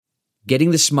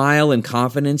Getting the smile and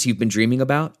confidence you've been dreaming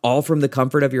about, all from the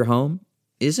comfort of your home,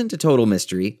 isn't a total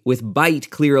mystery with Byte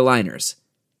clear aligners.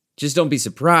 Just don't be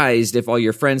surprised if all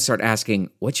your friends start asking,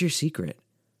 "What's your secret?"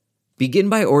 Begin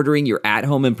by ordering your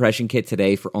at-home impression kit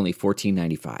today for only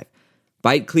 $14.95.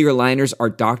 Byte clear aligners are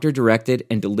doctor-directed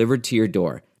and delivered to your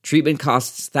door. Treatment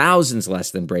costs thousands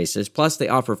less than braces, plus they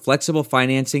offer flexible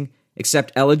financing,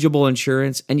 accept eligible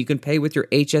insurance, and you can pay with your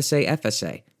HSA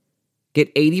FSA. Get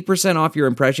 80% off your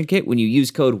impression kit when you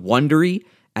use code WONDERY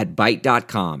at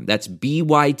Byte.com. That's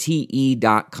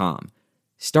BYTE.com.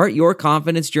 Start your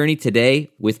confidence journey today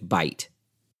with Byte.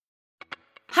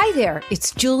 Hi there,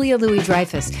 it's Julia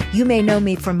Louis-Dreyfus. You may know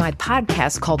me from my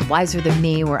podcast called Wiser Than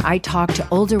Me, where I talk to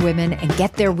older women and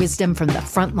get their wisdom from the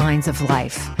front lines of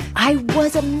life. I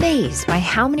was amazed by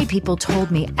how many people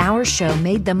told me our show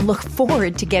made them look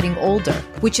forward to getting older,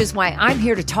 which is why I'm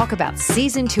here to talk about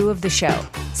season 2 of the show.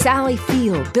 Sally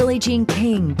Field, Billie Jean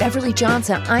King, Beverly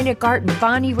Johnson, Ina Garten,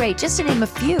 Bonnie Raitt, just to name a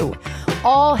few.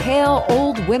 All hail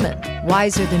old women.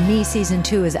 Wiser Than Me season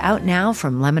 2 is out now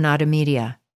from Lemonada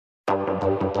Media.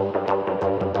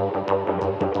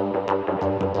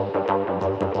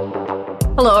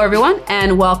 Hello, everyone,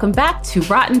 and welcome back to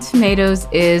Rotten Tomatoes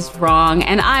is Wrong.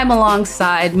 And I'm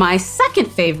alongside my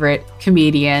second favorite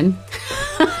comedian,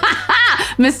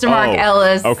 Mr. Mark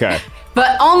Ellis. Okay.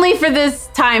 But only for this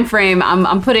time frame.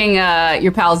 I'm putting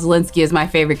your pal Zelensky as my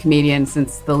favorite comedian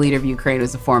since the leader of Ukraine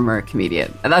was a former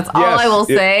comedian. That's all I will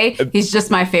say. He's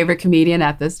just my favorite comedian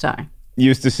at this time.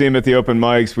 Used to see him at the open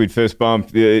mics. We'd fist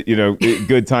bump.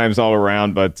 Good times all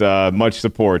around. But much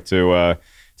support to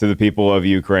the people of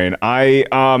Ukraine.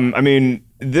 I mean,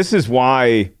 this is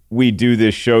why we do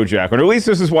this show, Jacqueline, or at least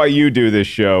this is why you do this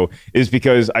show, is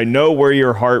because I know where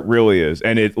your heart really is,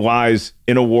 and it lies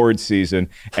in awards season.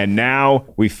 And now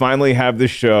we finally have the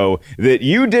show that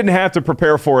you didn't have to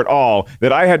prepare for at all,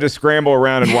 that I had to scramble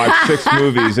around and watch 6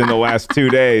 movies in the last 2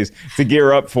 days to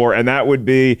gear up for, and that would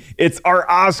be, it's our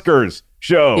Oscars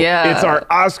show. Yeah. It's our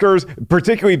Oscars,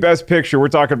 particularly Best Picture. We're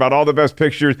talking about all the Best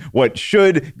Pictures, what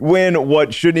should win,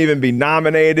 what shouldn't even be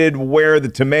nominated, where the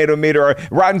tomato meter are.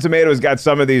 Rotten Tomatoes got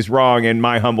some of these wrong, in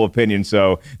my humble opinion,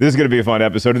 so this is going to be a fun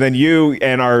episode. And then you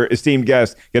and our esteemed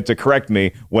guest get to correct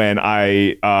me when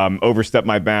I overstep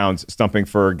my bounds, stumping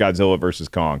for Godzilla versus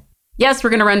Kong. Yes, we're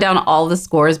going to run down all the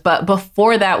scores, but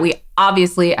before that, we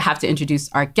obviously have to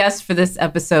introduce our guest for this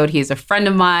episode. He is a friend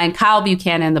of mine, Kyle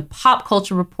Buchanan, the pop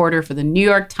culture reporter for the New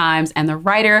York Times and the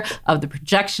writer of the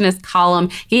Projectionist column.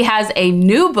 He has a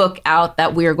new book out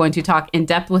that we are going to talk in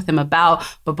depth with him about.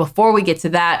 But before we get to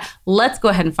that, let's go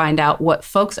ahead and find out what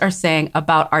folks are saying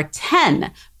about our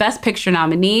 10 Best Picture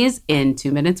nominees in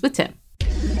 2 Minutes with Tim.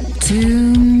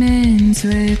 2 Minutes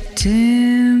with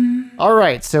Tim. All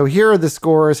right, so here are the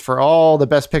scores for all the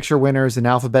Best Picture winners in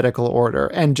alphabetical order.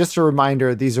 And just a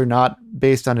reminder, these are not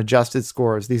based on adjusted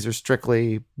scores. These are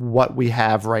strictly what we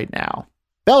have right now.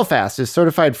 Belfast is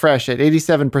certified fresh at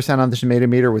 87% on the Tomato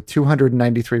Meter with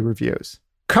 293 reviews.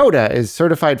 Coda is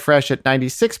certified fresh at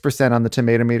 96% on the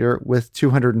Tomato Meter with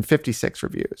 256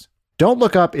 reviews. Don't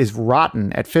Look Up is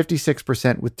rotten at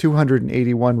 56% with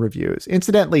 281 reviews.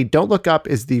 Incidentally, Don't Look Up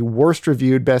is the worst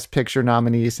reviewed Best Picture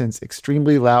nominee since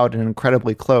Extremely Loud and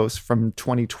Incredibly Close from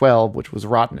 2012, which was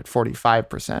rotten at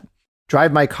 45%.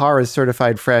 Drive My Car is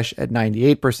certified fresh at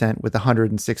 98% with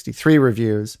 163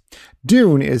 reviews.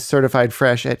 Dune is certified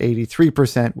fresh at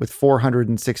 83% with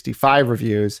 465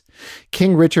 reviews.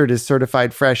 King Richard is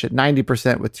certified fresh at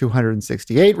 90% with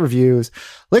 268 reviews.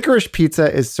 Licorice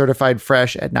Pizza is certified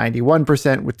fresh at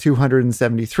 91% with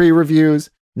 273 reviews.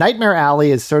 Nightmare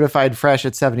Alley is certified fresh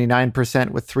at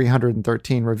 79% with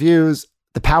 313 reviews.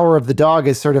 The Power of the Dog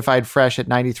is certified fresh at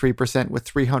 93% with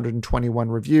 321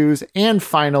 reviews. And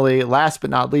finally, last but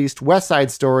not least, West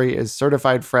Side Story is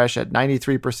certified fresh at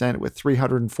 93% with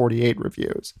 348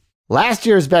 reviews. Last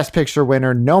year's Best Picture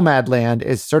winner, Nomadland,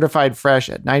 is certified fresh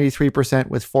at 93%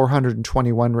 with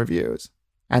 421 reviews.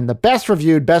 And the best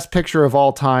reviewed Best Picture of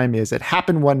all time is It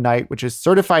Happened One Night, which is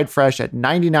certified fresh at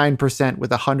 99%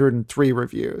 with 103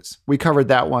 reviews. We covered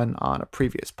that one on a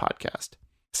previous podcast.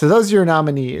 So those are your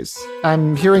nominees.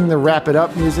 I'm hearing the Wrap It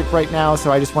Up music right now,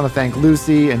 so I just want to thank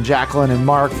Lucy and Jacqueline and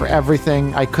Mark for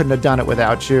everything. I couldn't have done it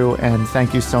without you, and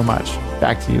thank you so much.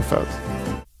 Back to you folks.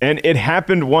 And It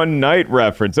Happened One Night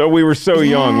reference. Oh, we were so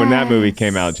young when that movie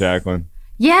came out, Jacqueline.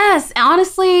 Yes,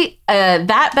 honestly,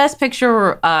 that Best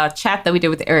Picture chat that we did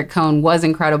with Eric Cohn was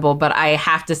incredible, but I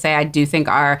have to say I do think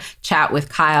our chat with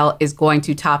Kyle is going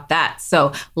to top that.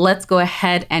 So let's go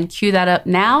ahead and cue that up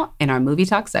now in our Movie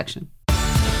Talk section.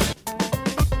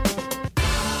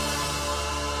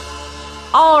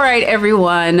 All right,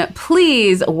 everyone,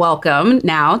 please welcome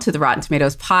now to the Rotten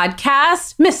Tomatoes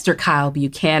podcast, Mr. Kyle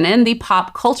Buchanan, the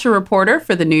pop culture reporter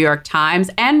for the New York Times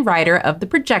and writer of the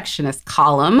Projectionist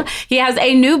column. He has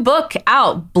a new book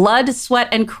out, Blood, Sweat,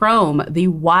 and Chrome, The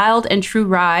Wild and True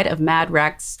Ride of Mad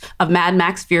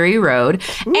Max Fury Road.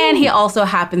 Ooh. And he also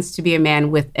happens to be a man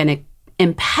with an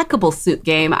impeccable suit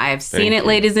game. I have seen it,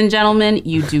 ladies and gentlemen.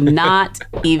 You do not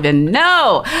even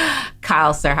know.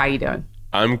 Kyle, sir, how you doing?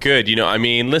 I'm good.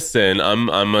 Listen,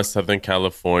 I'm a Southern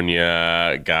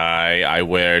California guy. I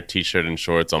wear t-shirt and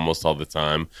shorts almost all the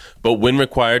time. But when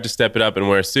required to step it up and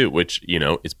wear a suit, which,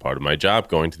 is part of my job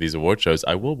going to these award shows,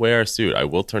 I will wear a suit. I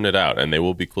will turn it out, and they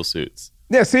will be cool suits.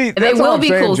 Yeah, see, that's all I'm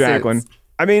saying, Jacqueline. Suits.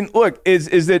 I mean, look,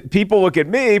 is that people look at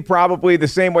me probably the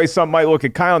same way some might look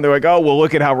at Kyle, and they're like, oh, well,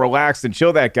 look at how relaxed and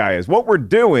chill that guy is. What we're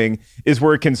doing is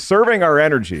we're conserving our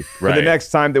energy for the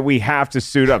next time that we have to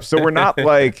suit up. So we're not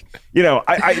like,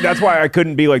 that's why I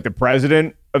couldn't be like the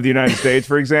president of the United States,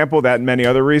 for example, that and many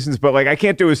other reasons. But like, I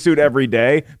can't do a suit every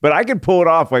day, but I can pull it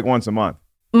off like once a month.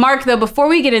 Mark, though, before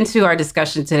we get into our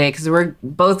discussion today, because we're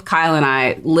both, Kyle and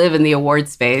I, live in the award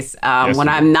space. When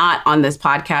I'm not on this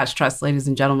podcast, trust, ladies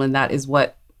and gentlemen, that is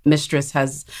what Mistress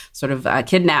has sort of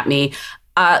kidnapped me.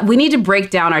 We need to break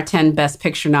down our 10 Best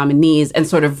Picture nominees and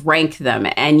sort of rank them.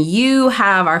 And you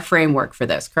have our framework for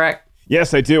this, correct?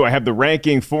 Yes, I do. I have the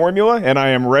ranking formula, and I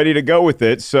am ready to go with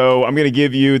it. So I'm going to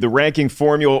give you the ranking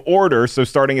formula order, so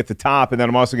starting at the top, and then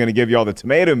I'm also going to give you all the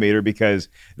tomato meter, because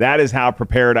that is how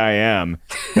prepared I am,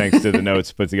 thanks to the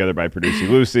notes put together by producer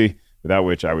Lucy, without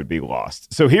which I would be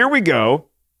lost. So here we go,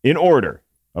 in order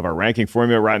of our ranking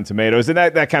formula, Rotten Tomatoes, and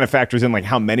that kind of factors in like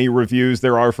how many reviews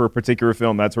there are for a particular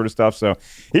film, that sort of stuff. So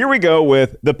here we go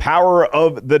with The Power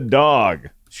of the Dog.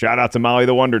 Shout out to Molly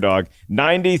the Wonder Dog.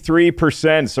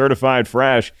 93% certified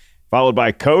fresh, followed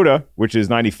by Coda, which is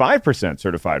 95%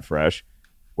 certified fresh.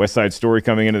 West Side Story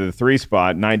coming into the 3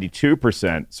 spot,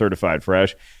 92% certified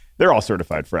fresh. They're all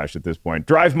certified fresh at this point.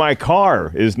 Drive My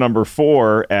Car is number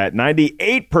 4 at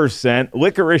 98%.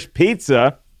 Licorice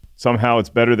Pizza, somehow it's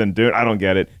better than Dune. I don't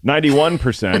get it.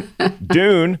 91%.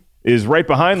 Dune is right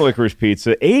behind Licorice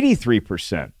Pizza,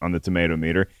 83% on the tomato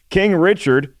meter. King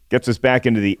Richard gets us back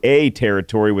into the A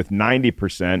territory with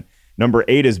 90%. Number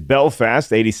 8 is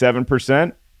Belfast,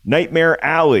 87%. Nightmare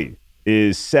Alley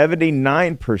is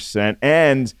 79%.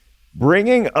 And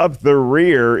bringing up the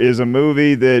rear is a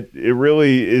movie that it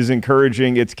really is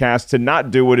encouraging its cast to not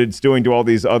do what it's doing to all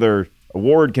these other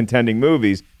award-contending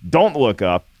movies. Don't Look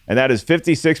Up. And that is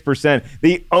 56%,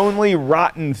 the only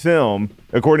rotten film,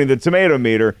 according to the Tomato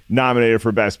Meter, nominated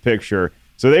for Best Picture.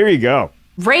 So there you go.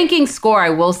 Ranking score,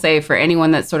 I will say, for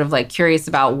anyone that's sort of like curious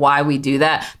about why we do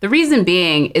that, the reason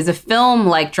being is a film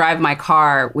like Drive My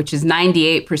Car, which is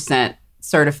 98%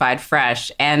 certified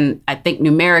fresh, and I think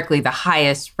numerically the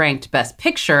highest ranked Best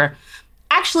Picture,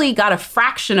 actually got a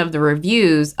fraction of the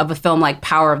reviews of a film like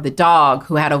Power of the Dog,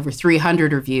 who had over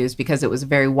 300 reviews because it was a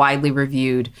very widely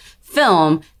reviewed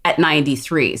film, at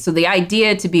 93. So the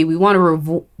idea to be, we want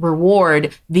to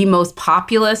reward the most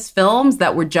populous films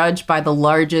that were judged by the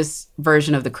largest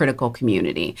version of the critical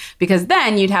community. Because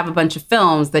then you'd have a bunch of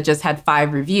films that just had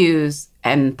 5 reviews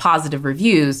and positive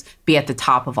reviews be at the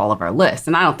top of all of our lists.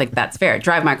 And I don't think that's fair.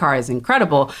 Drive My Car is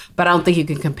incredible, but I don't think you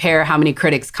can compare how many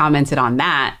critics commented on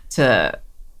that to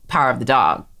Power of the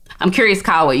Dog. I'm curious,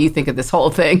 Kyle, what you think of this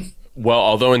whole thing. Well,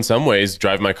 although in some ways,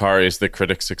 Drive My Car is the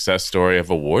critic success story of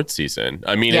award season.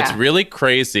 I mean, It's really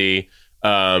crazy.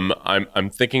 I'm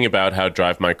thinking about how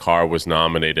Drive My Car was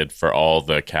nominated for all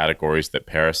the categories that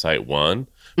Parasite won.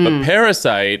 But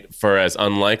Parasite, for as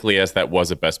unlikely as that was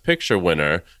a Best Picture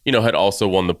winner, had also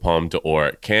won the Palme d'Or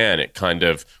at Cannes. It kind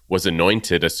of was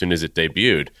anointed as soon as it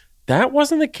debuted. That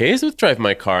wasn't the case with Drive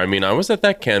My Car. I mean, I was at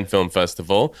that Cannes Film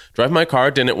Festival. Drive My Car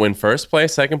didn't win first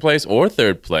place, second place, or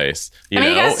third place. It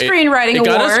got a screenwriting award. It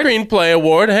got a screenplay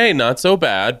award. Hey, not so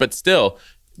bad, but still,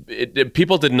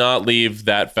 people did not leave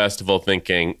that festival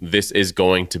thinking this is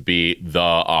going to be the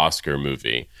Oscar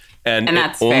movie. And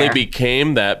it only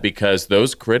became that because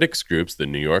those critics groups, the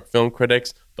New York Film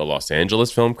Critics, the Los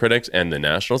Angeles Film Critics, and the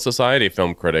National Society of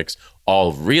Film Critics,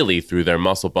 all really threw their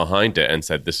muscle behind it and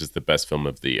said, this is the best film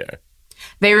of the year.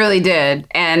 They really did.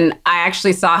 And I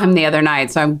actually saw him the other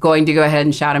night, so I'm going to go ahead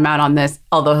and shout him out on this,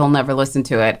 although he'll never listen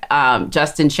to it.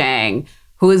 Justin Chang,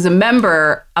 who is a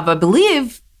member of, I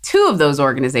believe, 2 of those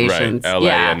organizations. Right, LA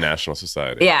and National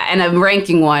Society. Yeah, and I'm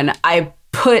ranking one. I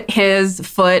put his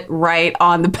foot right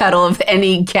on the pedal of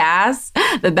any gas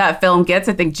that film gets.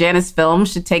 I think Janus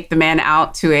Films should take the man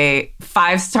out to a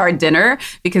 5-star dinner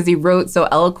because he wrote so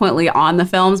eloquently on the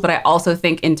films. But I also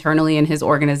think internally in his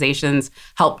organizations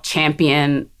helped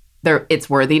champion its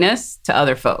worthiness to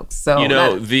other folks. So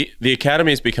the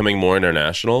Academy is becoming more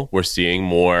international. We're seeing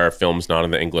more films not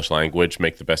in the English language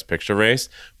make the Best Picture race,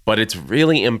 but it's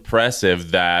really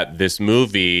impressive that this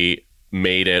movie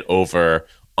made it over,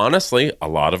 honestly, a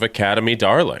lot of Academy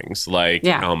darlings like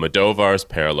Almodovar's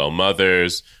Parallel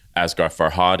Mothers, Asghar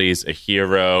Farhadi's A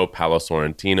Hero, Paolo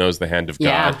Sorrentino's The Hand of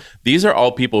God. These are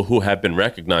all people who have been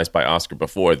recognized by Oscar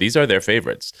before. These are their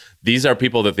favorites. These are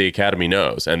people that the Academy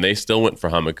knows, and they still went for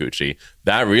Hamaguchi.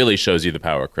 That really shows you the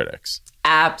power of critics.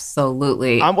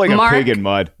 Absolutely. I'm like Mark, a pig in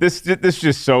mud. This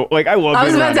just so, like, I love. I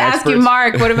was about to ask you,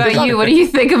 Mark, what about you? What do you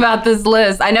think about this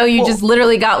list? I know you just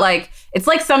literally got like, it's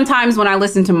like sometimes when I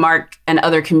listen to Mark and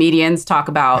other comedians talk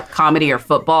about comedy or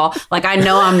football, like I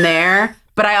know I'm there,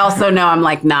 but I also know I'm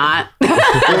like not.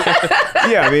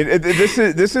 Yeah, I mean,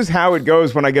 this is how it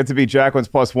goes when I get to be Jacqueline's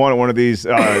 +1 at one of these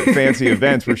fancy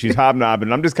events where she's hobnobbing.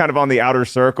 And I'm just kind of on the outer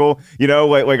circle, you know,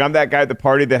 like I'm that guy at the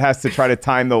party that has to try to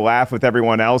time the laugh with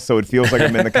everyone else so it feels like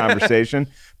I'm in the conversation.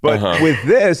 But with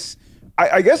this,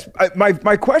 I guess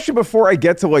my question before I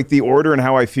get to like the order and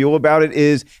how I feel about it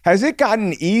is, has it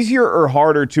gotten easier or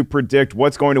harder to predict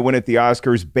what's going to win at the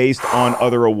Oscars based on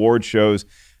other award shows?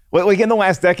 Like in the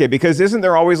last decade, because isn't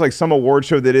there always like some award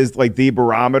show that is like the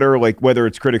barometer, like whether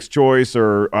it's Critics' Choice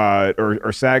or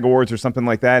SAG Awards or something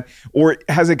like that? Or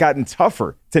has it gotten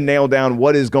tougher to nail down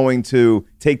what is going to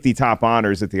take the top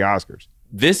honors at the Oscars?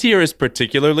 This year is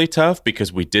particularly tough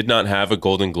because we did not have a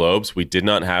Golden Globes. We did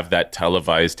not have that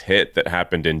televised hit that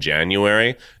happened in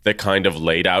January that kind of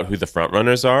laid out who the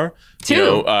frontrunners are.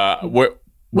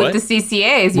 With the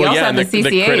CCAs, you also have the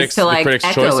CCAs to like Critics'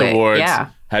 echo Choice it. Awards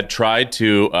had tried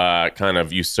to kind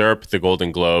of usurp the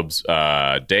Golden Globes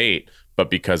date, but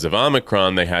because of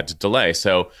Omicron, they had to delay.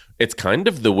 So it's kind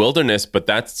of the wilderness, but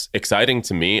that's exciting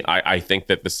to me. I think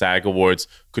that the SAG Awards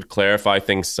could clarify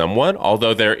things somewhat,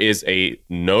 although there is a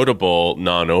notable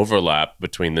non-overlap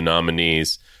between the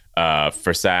nominees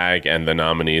for SAG and the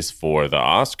nominees for the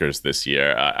Oscars this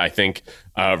year. I think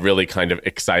really kind of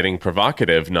exciting,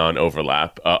 provocative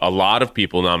non-overlap. A lot of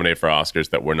people nominated for Oscars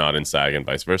that were not in SAG and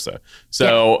vice versa.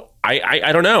 So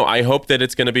I don't know. I hope that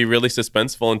it's going to be really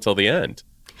suspenseful until the end.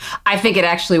 I think it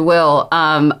actually will.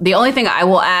 The only thing I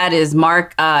will add is,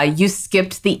 Mark, you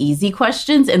skipped the easy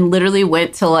questions and literally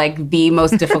went to like the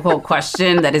most difficult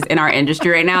question that is in our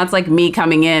industry right now. It's like me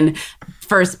coming in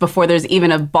first before there's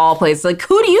even a ball played. It's like,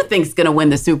 who do you think's going to win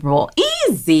the Super Bowl?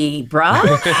 Easy, bro.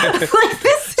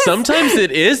 Sometimes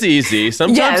it is easy.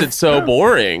 Sometimes it's so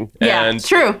boring. Yeah, and,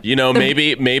 true. You know,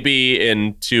 maybe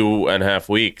in 2.5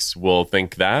 weeks we'll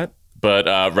think that. But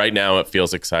right now it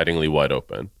feels excitingly wide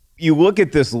open. You look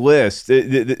at this list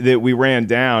that we ran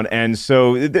down, and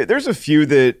so there's a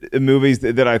few movies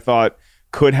that I thought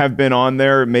could have been on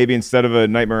there. Maybe instead of a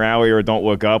Nightmare Alley or Don't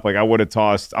Look Up, like I would have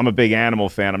tossed. I'm a big animal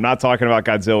fan. I'm not talking about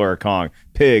Godzilla or Kong.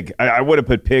 Pig. I would have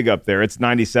put Pig up there. It's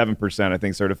 97%, I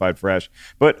think, certified fresh.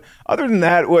 But other than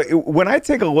that, when I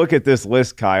take a look at this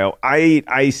list, Kyle,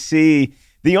 I see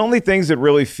the only things that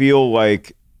really feel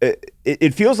like.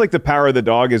 It feels like The Power of the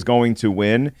Dog is going to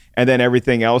win, and then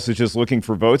everything else is just looking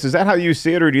for votes. Is that how you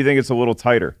see it, or do you think it's a little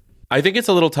tighter? I think it's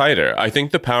a little tighter. I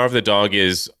think The Power of the Dog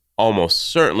is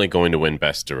almost certainly going to win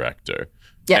Best Director.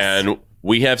 Yes. And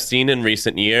we have seen in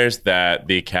recent years that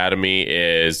the Academy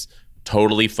is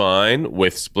totally fine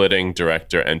with splitting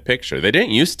director and picture. They didn't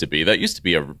used to be. That used to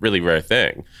be a really rare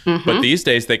thing. Mm-hmm. But these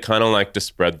days, they kind of like to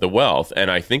spread the wealth.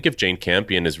 And I think if Jane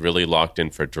Campion is really locked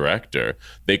in for director,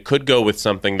 they could go with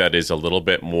something that is a little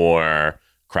bit more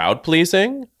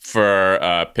crowd-pleasing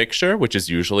for picture, which is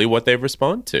usually what they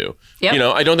respond to. Yep. You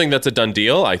know, I don't think that's a done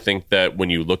deal. I think that when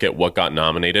you look at what got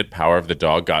nominated, Power of the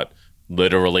Dog got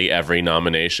literally every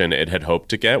nomination it had hoped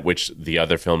to get, which the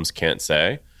other films can't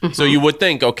say. Mm-hmm. So you would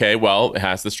think, okay, well, it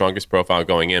has the strongest profile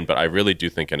going in, but I really do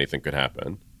think anything could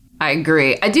happen. I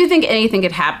agree. I do think anything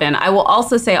could happen. I will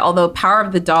also say, although Power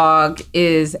of the Dog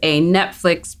is a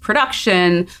Netflix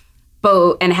production,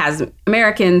 and has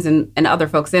Americans and other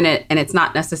folks in it, and it's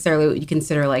not necessarily what you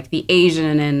consider like the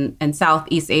Asian and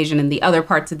Southeast Asian and the other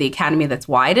parts of the Academy that's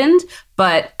widened,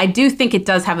 but I do think it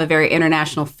does have a very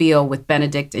international feel with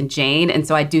Benedict and Jane, and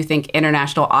so I do think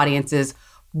international audiences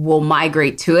will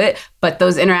migrate to it. But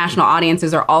those international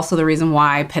audiences are also the reason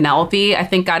why Penelope, I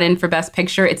think, got in for Best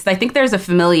Picture. I think there's a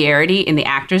familiarity in the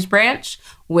actors branch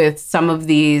with some of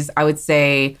these, I would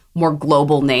say, more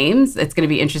global names. It's going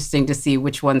to be interesting to see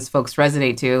which ones folks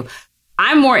resonate to.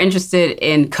 I'm more interested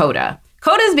in Coda.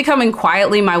 Coda is becoming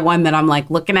quietly my one that I'm like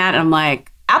looking at, and I'm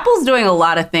like, Apple's doing a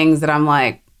lot of things that I'm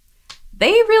like,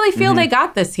 they really feel they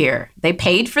got this here. They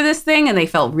paid for this thing and they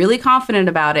felt really confident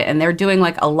about it. And they're doing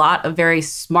like a lot of very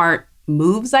smart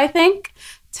moves, I think,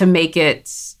 to make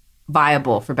it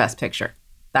viable for Best Picture.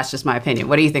 That's just my opinion.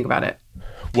 What do you think about it?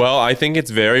 Well, I think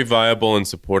it's very viable in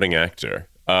supporting actor.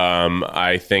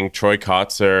 I think Troy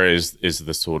Kotsur is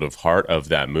the sort of heart of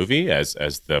that movie as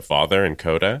the father in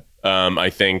Coda. I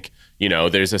think,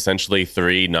 there's essentially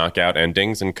 3 knockout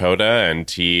endings in Coda, and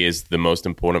he is the most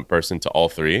important person to all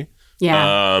 3.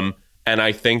 Yeah. And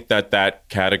I think that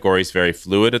category is very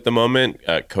fluid at the moment.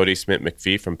 Cody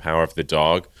Smith-McPhee from Power of the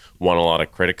Dog won a lot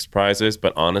of critics prizes,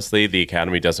 but honestly, the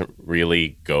Academy doesn't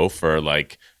really go for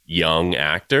like young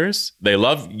actors. They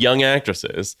love young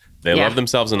actresses. They love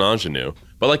themselves an ingenue.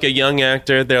 But like a young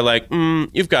actor, they're like,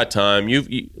 you've got time.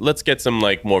 Let's get some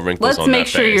like more wrinkles on that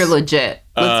face. Let's make sure you're legit.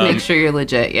 Let's make sure you're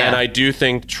legit, yeah. And I do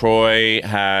think Troy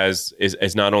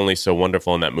is not only so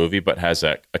wonderful in that movie, but has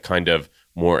a kind of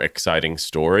more exciting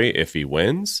story if he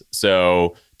wins.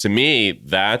 So to me,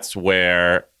 that's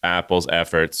where Apple's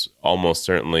efforts almost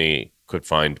certainly could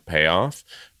find payoff.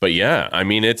 But yeah, I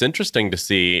mean, it's interesting to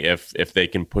see if they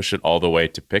can push it all the way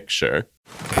to picture.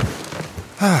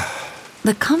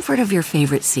 The comfort of your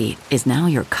favorite seat is now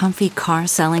your comfy car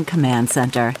selling command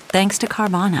center, thanks to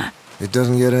Carvana. It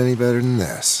doesn't get any better than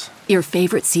this. Your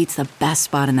favorite seat's the best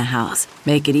spot in the house.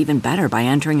 Make it even better by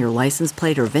entering your license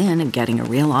plate or VIN and getting a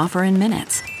real offer in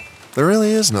minutes. There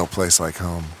really is no place like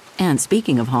home. And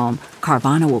speaking of home,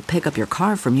 Carvana will pick up your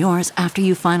car from yours after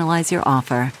you finalize your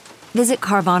offer. Visit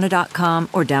Carvana.com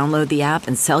or download the app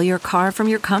and sell your car from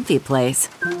your comfy place.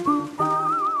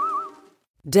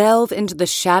 Delve into the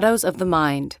shadows of the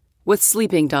mind with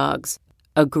Sleeping Dogs,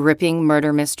 a gripping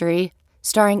murder mystery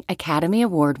starring Academy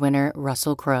Award winner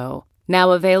Russell Crowe.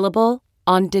 Now available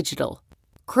on digital.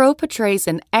 Crowe portrays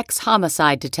an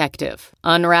ex-homicide detective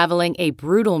unraveling a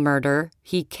brutal murder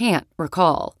he can't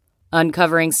recall.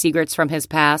 Uncovering secrets from his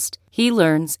past, he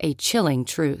learns a chilling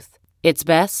truth. It's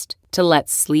best to let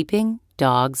sleeping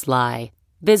dogs lie.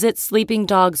 Visit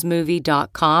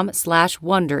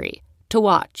sleepingdogsmovie.com/Wondery to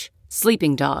watch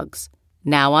Sleeping Dogs,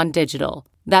 now on digital.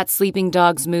 That's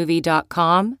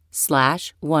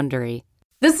sleepingdogsmovie.com/Wondery.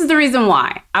 This is the reason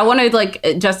why. I want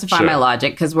to justify my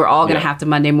logic, because we're all going to have to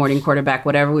Monday morning quarterback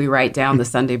whatever we write down the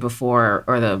Sunday before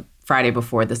or the Friday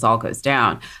before this all goes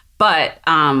down. But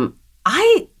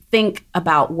I think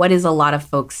about what is a lot of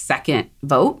folks' second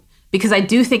vote, because I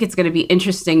do think it's going to be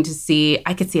interesting to see.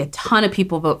 I could see a ton of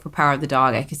people vote for Power of the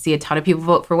Dog. I could see a ton of people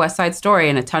vote for West Side Story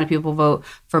and a ton of people vote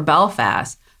for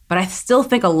Belfast. But I still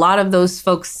think a lot of those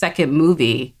folks' second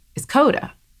movie is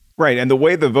Coda. Right, and the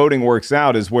way the voting works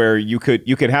out is where you could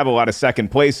have a lot of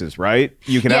second places, right?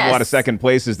 You can have a lot of second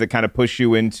places that kind of push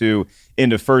you into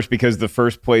first, because the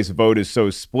first place vote is so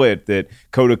split that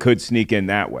Coda could sneak in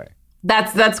that way.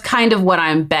 That's kind of what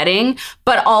I'm betting.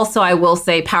 But also, I will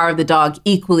say Power of the Dog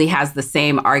equally has the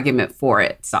same argument for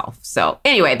itself. So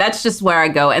anyway, that's just where I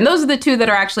go. And those are the 2 that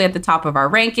are actually at the top of our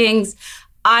rankings.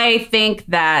 I think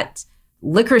that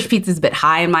Licorice Pizza is a bit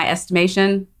high in my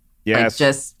estimation. Yes.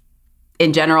 Just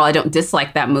in general, I don't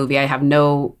dislike that movie. I have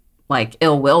no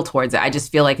ill will towards it. I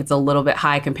just feel like it's a little bit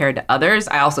high compared to others.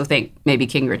 I also think maybe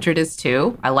King Richard is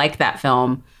too. I like that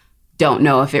film. Don't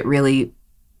know if it really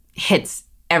hits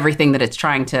everything that it's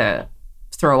trying to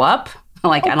throw up.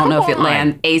 I don't know if it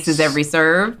lands aces every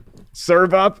serve.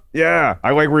 Serve up? Yeah.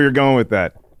 I like where you're going with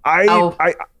that.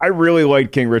 I really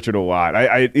liked King Richard a lot.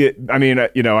 I mean,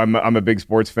 I'm a big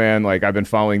sports fan. Like, I've been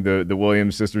following the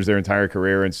Williams sisters their entire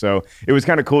career, and so it was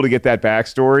kind of cool to get that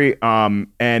backstory.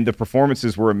 And the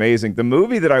performances were amazing. The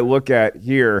movie that I look at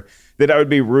here that I would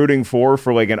be rooting for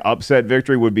like an upset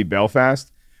victory would be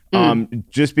Belfast.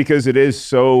 Just because it is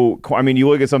so, I mean, you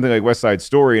look at something like West Side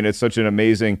Story and it's such an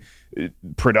amazing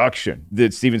production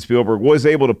that Steven Spielberg was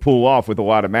able to pull off with a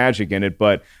lot of magic in it.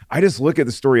 But I just look at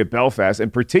the story of Belfast,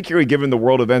 and particularly given the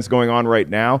world events going on right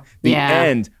now, the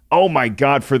end, oh my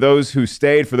God, for those who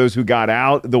stayed, for those who got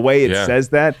out, the way it says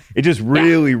that, it just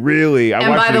really, really, and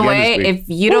by the way, if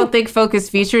you don't think Focus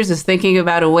Features is thinking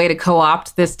about a way to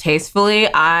co-opt this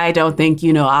tastefully, I don't think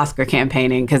you know Oscar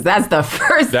campaigning, because that's the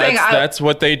first thing. That's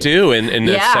what they do. In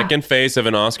the second phase of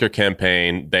an Oscar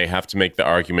campaign, they have to make the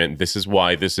argument, this is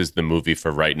why this is the movie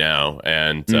for right now.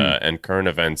 And current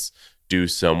events do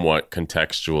somewhat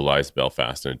contextualize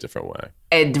Belfast in a different way.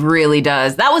 It really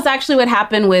does. That was actually what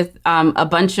happened with a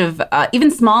bunch of even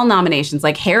small nominations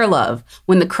like Hair Love.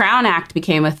 When the Crown Act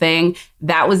became a thing,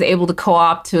 that was able to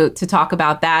co-opt to talk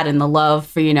about that and the love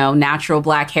for, natural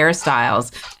Black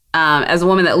hairstyles. As a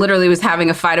woman that literally was having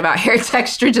a fight about hair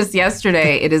texture just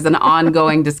yesterday, it is an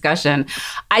ongoing discussion.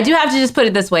 I do have to just put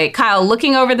it this way. Kyle,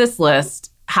 looking over this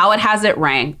list, how it has it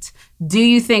ranked, do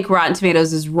you think Rotten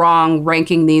Tomatoes is wrong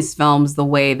ranking these films the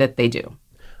way that they do?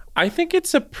 I think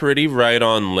it's a pretty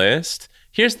right-on list.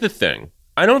 Here's the thing.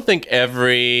 I don't think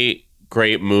every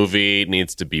great movie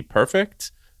needs to be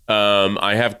perfect.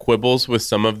 I have quibbles with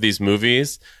some of these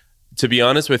movies. To be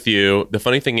honest with you, the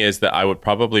funny thing is that I would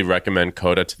probably recommend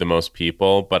Coda to the most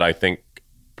people, but I think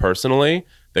personally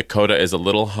that Coda is a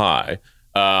little high.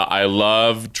 I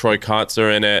love Troy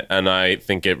Kotsur in it, and I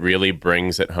think it really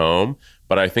brings it home.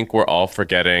 But I think we're all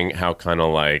forgetting how kind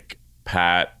of like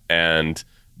Pat and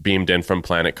beamed in from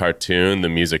Planet Cartoon the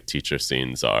music teacher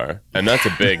scenes are. And that's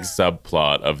a big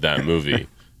subplot of that movie.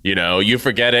 You know, you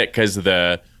forget it because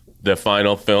the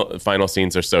final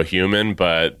scenes are so human,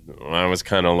 but I was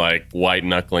kind of like white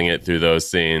knuckling it through those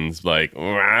scenes. Like,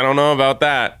 I don't know about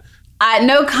that.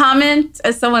 No comment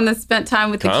as someone that spent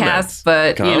time with the cast,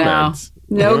 but you know,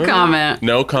 no comment.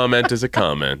 No comment is a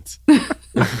comment.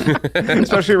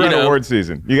 Especially around award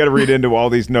season. You got to read into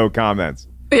all these no comments.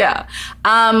 Yeah.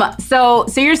 So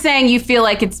you're saying you feel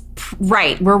like it's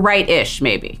right. We're right-ish,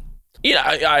 maybe. Yeah,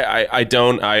 I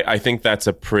don't. I think that's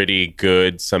a pretty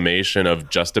good summation of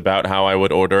just about how I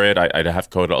would order it. I'd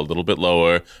have Coda a little bit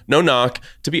lower. No knock.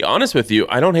 To be honest with you,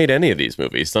 I don't hate any of these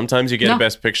movies. Sometimes you get a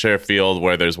Best Picture field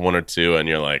where there's one or two and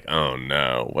you're like, oh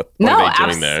no, what are they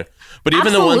doing there? But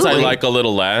even the ones I like a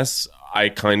little less, I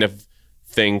kind of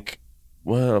think,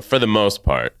 well, for the most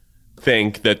part,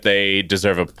 think that they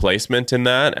deserve a placement in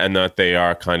that and that they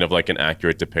are kind of like an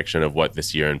accurate depiction of what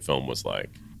this year in film was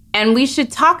like. And we should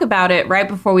talk about it right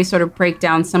before we sort of break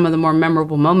down some of the more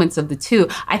memorable moments of the two.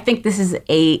 I think this is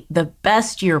the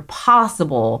best year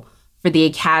possible for the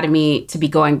Academy to be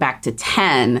going back to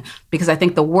 10, because I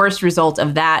think the worst result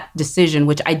of that decision,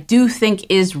 which I do think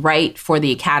is right for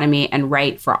the Academy and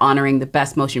right for honoring the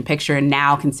best motion picture, and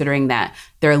now considering that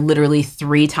there are literally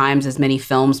 3 times as many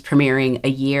films premiering a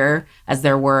year as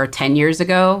there were 10 years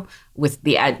ago with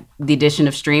the addition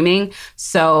of streaming.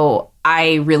 So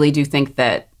I really do think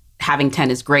that having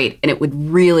 10 is great. And it would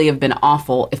really have been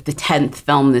awful if the 10th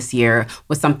film this year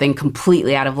was something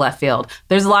completely out of left field.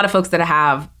 There's a lot of folks that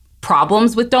have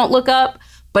problems with Don't Look Up,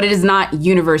 but it is not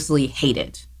universally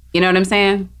hated. You know what I'm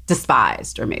saying?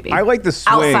 Despised, or maybe. I like the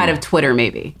swing. Outside of Twitter,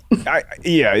 maybe.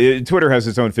 Twitter has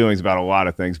its own feelings about a lot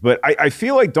of things. But I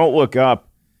feel like Don't Look Up,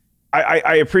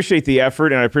 I appreciate the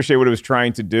effort and I appreciate what it was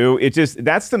trying to do.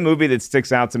 That's the movie that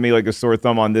sticks out to me like a sore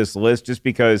thumb on this list, just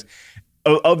because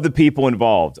of the people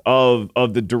involved, of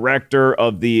the director,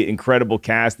 of the incredible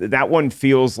cast. That one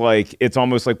feels like it's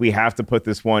almost like we have to put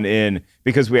this one in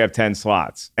because we have 10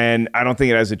 slots. And I don't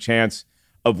think it has a chance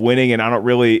of winning. And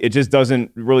it just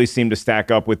doesn't really seem to stack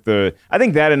up with I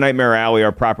think that and Nightmare Alley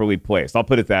are properly placed. I'll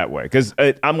put it that way. Because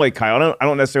I'm like Kyle, I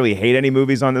don't necessarily hate any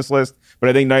movies on this list, but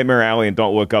I think Nightmare Alley and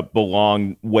Don't Look Up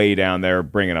belong way down there,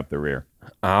 bringing up the rear.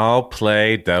 I'll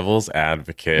play devil's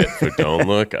advocate for Don't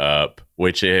Look Up,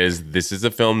 which is this is a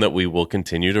film that we will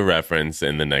continue to reference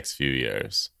in the next few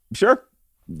years. Sure.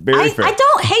 Very fair. I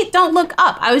don't hate Don't Look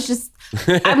Up.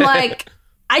 I'm like,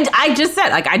 I just said,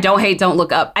 like, I don't hate Don't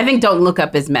Look Up. I think Don't Look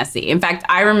Up is messy. In fact,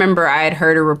 I remember I had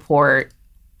heard a report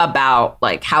about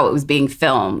like how it was being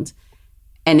filmed.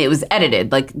 And it was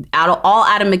edited. Like all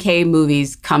Adam McKay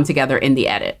movies come together in the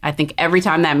edit. I think every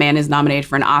time that man is nominated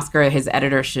for an Oscar, his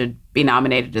editor should be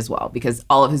nominated as well, because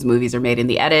all of his movies are made in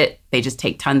the edit. They just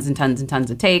take tons and tons and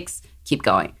tons of takes, keep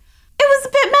going. It was a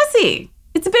bit messy.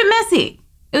 It's a bit messy.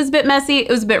 It was a bit messy. It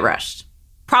was a bit rushed.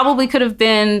 Probably could have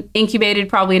been incubated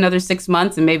probably another 6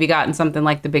 months and maybe gotten something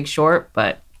like The Big Short,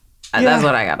 but that's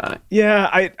what I got on it. Yeah,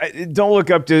 I Don't Look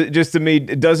Up to me,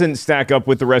 it doesn't stack up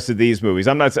with the rest of these movies.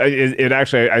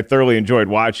 I thoroughly enjoyed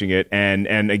watching it,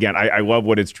 and again, I love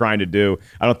what it's trying to do.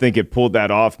 I don't think it pulled that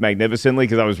off magnificently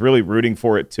because I was really rooting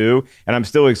for it too, and I'm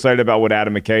still excited about what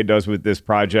Adam McKay does with this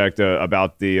project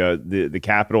about the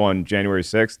Capitol on January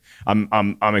 6th.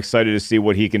 I'm excited to see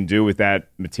what he can do with that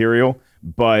material,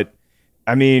 but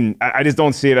I mean, I just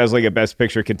don't see it as like a Best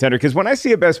Picture contender, because when I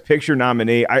see a Best Picture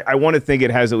nominee, I want to think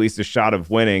it has at least a shot of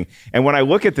winning. And when I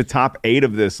look at the top 8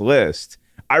 of this list,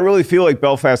 I really feel like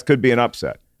Belfast could be an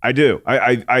upset. I do.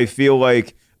 I feel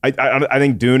like I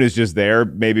think Dune is just there,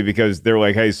 maybe because they're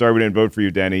like, hey, sorry we didn't vote for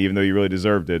you, Denny, even though you really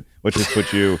deserved it. Let's just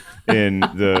put you in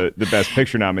the Best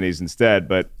Picture nominees instead.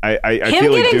 But I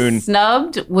feel like Dune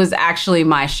snubbed was actually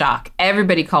my shock.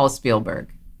 Everybody calls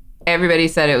Spielberg. Everybody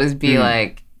said it was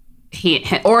like he,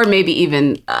 or maybe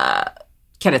even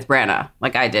Kenneth Branagh,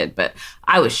 like I did. But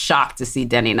I was shocked to see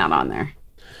Denny not on there.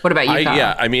 What about you, Kyle?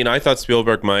 Yeah, I mean, I thought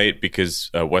Spielberg might,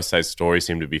 because West Side Story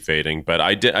seemed to be fading, but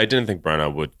I didn't think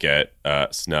Branagh would get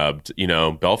snubbed. You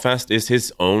know, Belfast is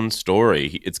his own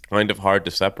story. It's kind of hard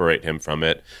to separate him from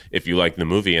it if you like the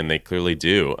movie, and they clearly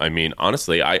do. I mean,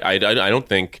 honestly, I don't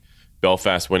think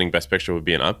Belfast winning Best Picture would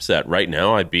be an upset. Right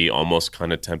now, I'd be almost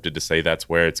kind of tempted to say that's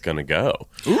where it's going to go.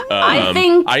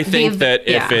 I think that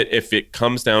if it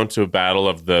comes down to a battle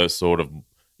of the sort of,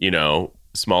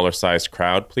 smaller sized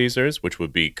crowd pleasers, which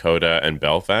would be Coda and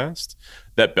Belfast,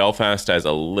 that Belfast has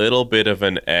a little bit of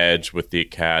an edge with the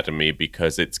Academy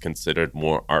because it's considered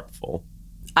more artful.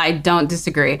 I don't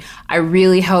disagree. I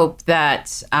really hope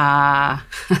that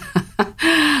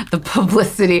the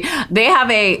publicity, they have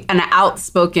an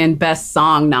outspoken Best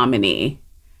Song nominee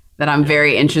that I'm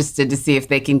very interested to see if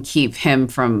they can keep him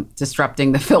from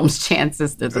disrupting the film's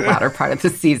chances through the latter part of the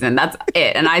season. That's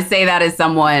it. And I say that as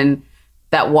someone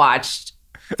that watched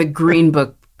the Green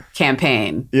Book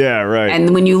campaign. Yeah, right.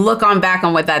 And when you look back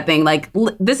on what that thing,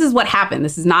 this is what happened.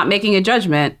 This is not making a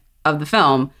judgment of the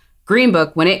film. Green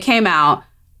Book, when it came out,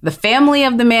 the family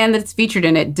of the man that's featured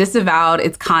in it disavowed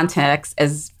its context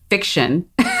as fiction.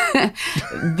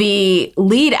 The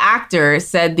lead actor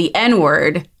said the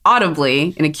N-word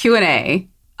audibly in a Q&A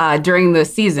during the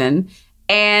season.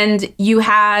 And you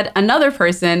had another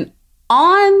person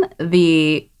on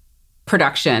the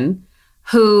production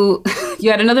who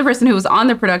was on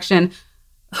the production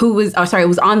who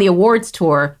was on the awards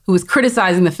tour, who was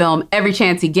criticizing the film every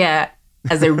chance he get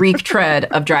as a retread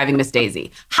of Driving Miss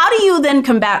Daisy. How do you then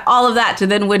combat all of that to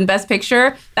then win Best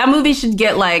Picture? That movie should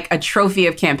get a trophy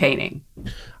of campaigning.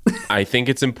 I think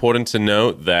it's important to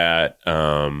note that,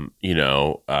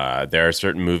 there are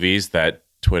certain movies that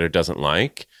Twitter doesn't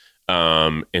like.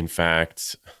 In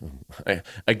fact,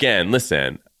 again,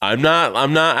 listen, I'm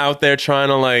not out there trying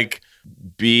to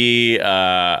be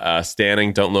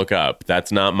standing Don't Look Up.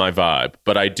 That's not my vibe.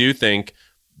 But I do think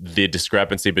the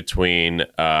discrepancy between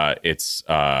its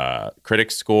critic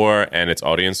score and its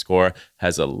audience score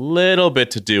has a little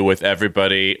bit to do with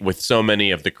everybody, with so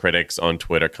many of the critics on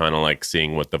Twitter kind of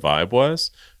seeing what the vibe was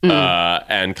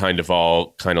and kind of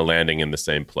all landing in the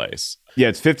same place. Yeah,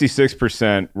 it's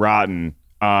 56% rotten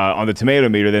on the tomato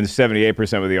meter, then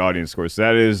 78% with the audience score.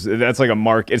 So that's like a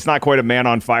mark. It's not quite a man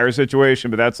on fire situation,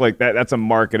 but that's a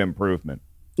market improvement.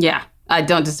 Yeah, I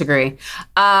don't disagree.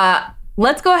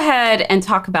 Let's go ahead and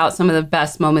talk about some of the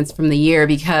best moments from the year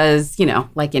because,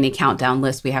 like any countdown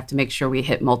list, we have to make sure we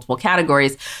hit multiple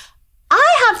categories.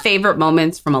 I have favorite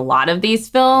moments from a lot of these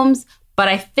films, but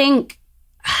I think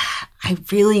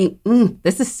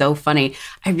this is so funny.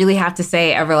 I really have to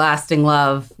say Everlasting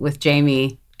Love with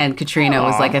Jamie and Katrina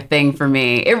was a thing for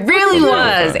me. It really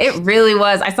was. It really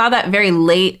was. I saw that very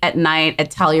late at night at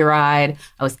Telluride.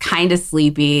 I was kind of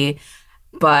sleepy,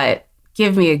 but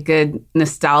give me a good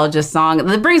nostalgia song.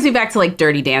 That brings me back to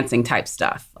Dirty Dancing type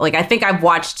stuff. I think I've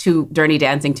watched Dirty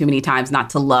Dancing too many times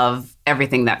not to love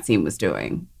everything that scene was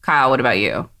doing. Kyle, what about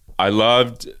you? I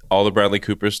loved all the Bradley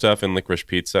Cooper stuff in Licorice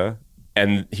Pizza.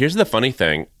 And here's the funny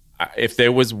thing. If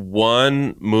there was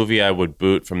one movie I would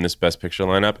boot from this Best Picture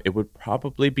lineup, it would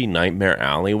probably be Nightmare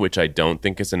Alley, which I don't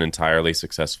think is an entirely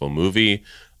successful movie.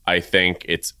 I think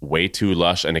it's way too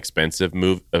lush and expensive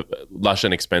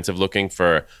looking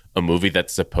for a movie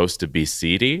that's supposed to be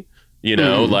seedy.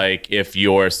 If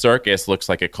your circus looks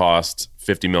like it cost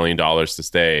 $50 million to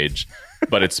stage,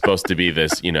 but it's supposed to be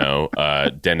this,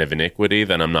 den of iniquity,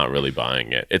 then I'm not really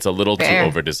buying it. It's a little too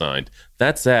over-designed.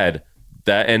 That said,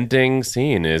 that ending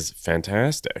scene is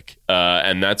fantastic.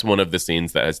 And that's one of the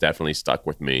scenes that has definitely stuck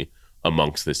with me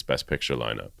amongst this Best Picture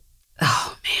lineup.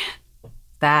 Oh,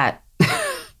 man.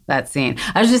 That scene.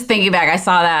 I was just thinking back. I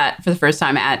saw that for the first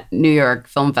time at New York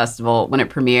Film Festival when it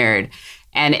premiered.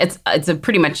 And it's a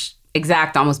pretty much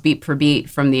exact, almost beat for beat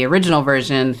from the original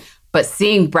version. But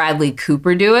seeing Bradley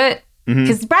Cooper do it,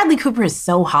 because Bradley Cooper is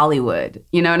so Hollywood.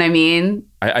 You know what I mean?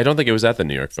 I don't think it was at the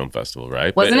New York Film Festival,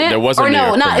 right? Wasn't it? There wasn't.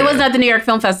 It wasn't at the New York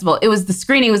Film Festival. It was the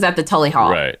screening was at the Tully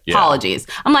Hall. Right. Yeah. Apologies.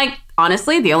 I'm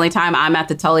honestly, the only time I'm at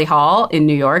the Tully Hall in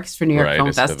New York is for New York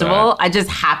Film Festival. I just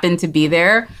happened to be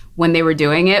there when they were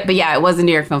doing it. But yeah, it was a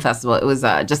New York Film Festival. It was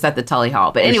just at the Tully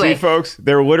Hall. But anyway. You see, folks,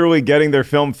 they're literally getting their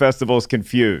film festivals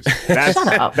confused. Shut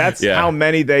up. That's how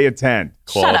many they attend.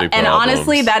 Quality Shut up. And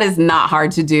honestly, that is not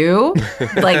hard to do.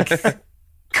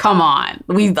 Come on.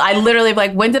 I literally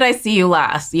when did I see you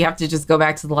last? You have to just go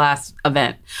back to the last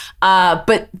event.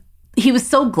 But he was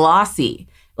so glossy.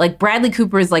 Bradley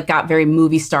Cooper is got very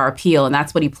movie star appeal, and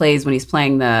that's what he plays when he's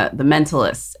playing the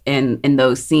mentalist in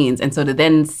those scenes. And so to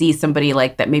then see somebody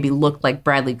that maybe looked like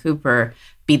Bradley Cooper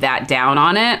be that down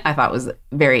on it, I thought was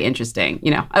very interesting.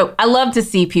 I love to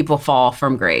see people fall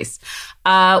from grace.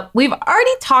 We've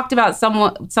already talked about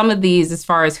some of these as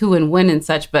far as who and when and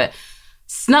such, but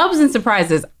snubs and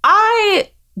surprises.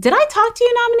 I Did I talk to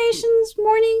you nominations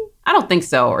morning? I don't think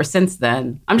so, or since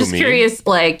then. I'm just curious,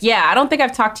 I don't think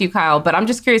I've talked to you, Kyle, but I'm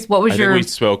just curious, what was your... I think we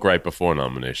spoke right before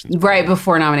nominations. Right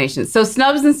before nominations. So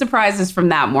snubs and surprises from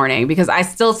that morning, because I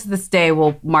still to this day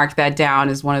will mark that down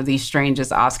as one of the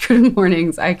strangest Oscar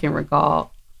mornings I can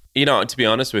recall. You know, to be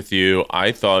honest with you,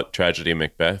 I thought Tragedy of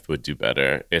Macbeth would do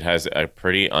better. It has a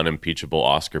pretty unimpeachable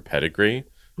Oscar pedigree,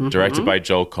 directed by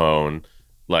Joel Coen.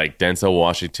 Like, Denzel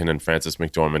Washington and Frances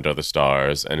McDormand are the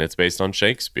stars, and it's based on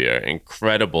Shakespeare.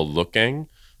 Incredible looking.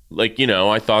 Like, you know,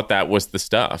 I thought that was the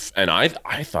stuff. And I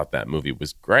thought that movie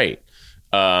was great.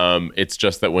 It's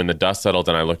just that when the dust settled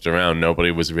and I looked around, nobody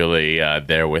was really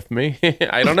there with me.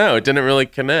 I don't know. It didn't really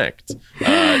connect.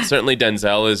 Certainly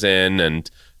Denzel is in and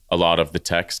a lot of the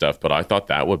tech stuff, but I thought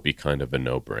that would be kind of a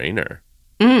no-brainer.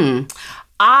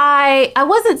 I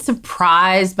wasn't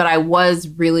surprised, but I was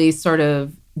really sort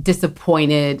of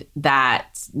disappointed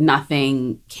that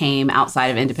nothing came outside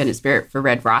of Independent Spirit for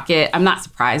Red Rocket. I'm not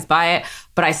surprised by it,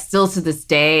 but I still, to this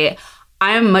day,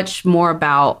 I am much more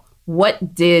about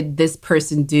what did this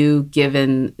person do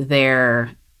given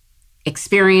their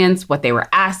experience, what they were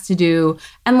asked to do.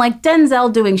 And like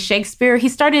Denzel doing Shakespeare, he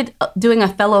started doing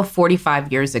Othello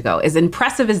 45 years ago. As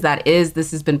impressive as that is,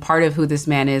 this has been part of who this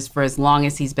man is for as long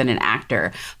as he's been an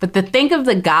actor. But to think of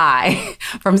the guy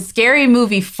from Scary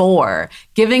Movie 4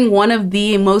 giving one of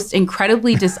the most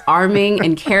incredibly disarming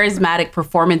and charismatic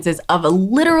performances of a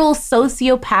literal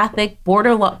sociopathic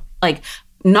borderline, like,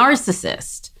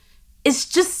 narcissist, is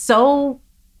just so...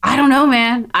 I don't know,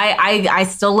 man. I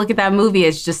still look at that movie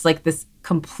as just like this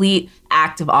complete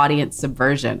act of audience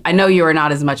subversion. I know you are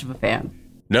not as much of a fan.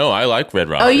 No, I like Red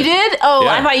Rocket. Oh, you did? Oh,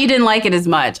 yeah. I thought you didn't like it as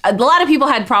much. A lot of people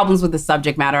had problems with the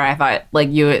subject matter. I thought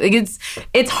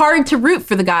it's hard to root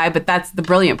for the guy, but that's the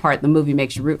brilliant part. The movie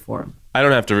makes you root for him. I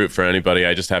don't have to root for anybody.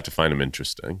 I just have to find him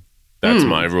interesting. That's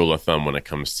my rule of thumb when it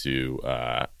comes to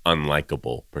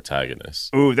unlikable protagonists.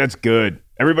 Ooh, that's good.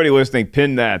 Everybody listening,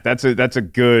 pin that. That's a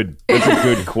good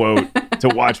quote to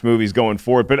watch movies going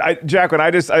forward. But Jacqueline,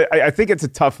 I think it's a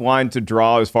tough line to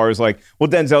draw as far as like, well,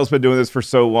 Denzel's been doing this for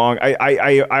so long.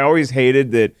 I always hated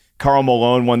that Karl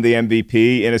Malone won the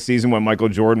MVP in a season when Michael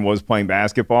Jordan was playing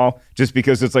basketball, just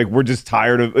because it's like we're just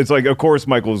tired of. It's like, of course,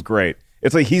 Michael's great.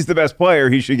 It's like he's the best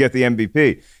player. He should get the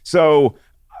MVP. So.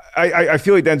 I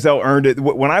feel like Denzel earned it.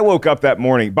 When I woke up that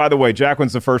morning, by the way,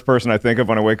 Jacqueline's the first person I think of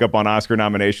when I wake up on Oscar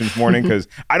nominations morning, because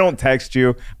I don't text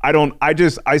you.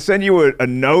 I send you a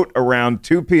note around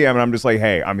 2 p.m. and I'm just like,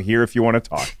 hey, I'm here if you want to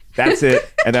talk. That's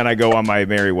it. And then I go on my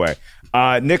merry way.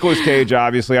 Nicolas Cage,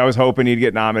 obviously, I was hoping he'd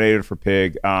get nominated for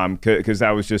Pig, because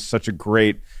that was just such a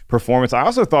great performance. I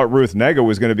also thought Ruth Negga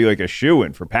was going to be like a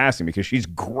shoo-in for Passing, because she's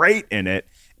great in it.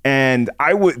 And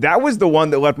that was the one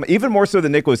that left me, even more so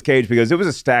than Nicolas Cage, because it was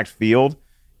a stacked field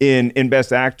in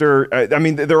Best Actor. I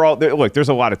mean, look, there's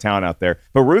a lot of talent out there,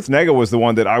 but Ruth Negga was the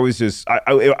one that I was just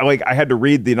I had to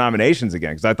read the nominations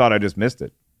again because I thought I just missed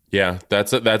it. Yeah,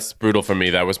 that's brutal for me.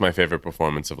 That was my favorite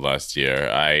performance of last year.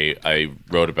 I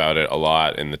wrote about it a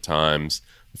lot in the Times.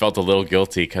 I felt a little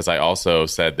guilty because I also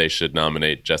said they should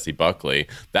nominate Jessie Buckley.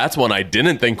 That's one I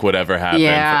didn't think would ever happen.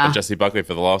 Yeah. For Jessie Buckley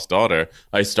for The Lost Daughter.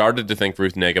 I started to think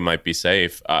Ruth Negga might be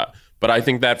safe, but I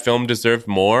think that film deserved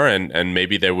more, and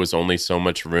maybe there was only so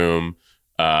much room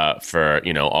for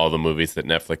all the movies that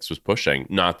Netflix was pushing.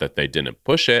 Not that they didn't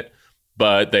push it,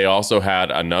 but they also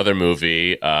had another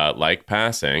movie like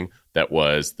Passing that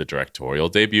was the directorial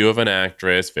debut of an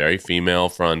actress, very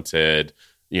female-fronted.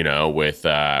 With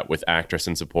actress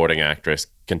and supporting actress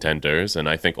contenders. And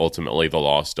I think ultimately The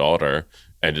Lost Daughter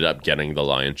ended up getting the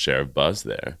lion's share of buzz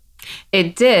there.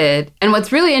 It did. And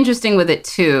what's really interesting with it,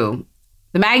 too,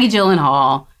 the Maggie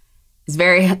Gyllenhaal is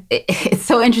it's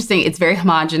so interesting. It's very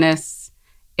homogenous.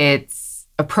 It's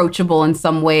approachable in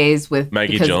some ways with...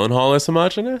 Maggie Gyllenhaal is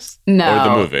homogenous? No. Or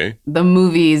the movie? The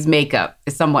movie's makeup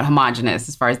is somewhat homogenous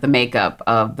as far as the makeup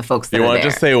of the folks that are there. You want to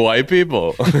just say white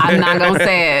people? I'm not going to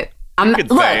say it.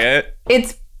 Say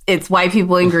it. It's white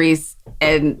people in Greece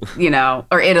and,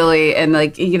 or Italy and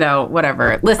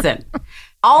whatever. Listen,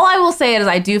 all I will say is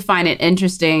I do find it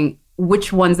interesting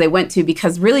which ones they went to,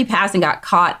 because really Passing got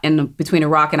caught in between a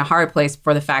rock and a hard place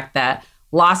for the fact that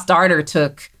Lost Daughter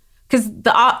because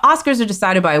the Oscars are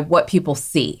decided by what people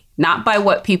see, not by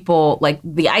what people, like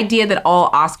the idea that all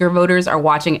Oscar voters are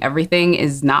watching everything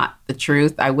is not the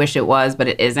truth. I wish it was, but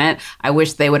it isn't. I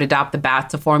wish they would adopt the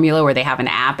BAFTA formula where they have an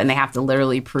app and they have to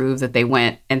literally prove that they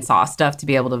went and saw stuff to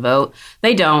be able to vote.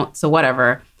 They don't, so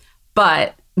whatever.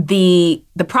 But the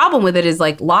problem with it is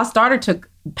like Lost Daughter took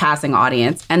Passing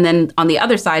audience, and then on the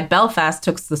other side, Belfast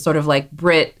took the sort of like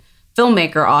Brit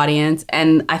filmmaker audience.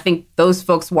 And I think those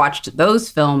folks watched those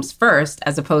films first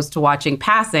as opposed to watching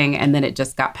Passing, and then it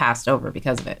just got passed over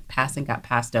because of it. Passing got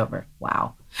passed over.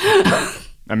 Wow.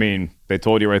 I mean, they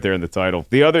told you right there in the title.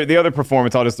 The other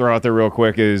performance I'll just throw out there real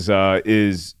quick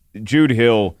is Jude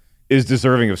Hill is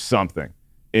deserving of something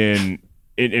in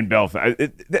Belfast.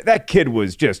 That kid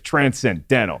was just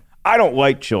transcendental. I don't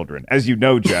like children, as you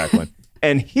know, Jacqueline.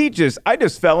 And I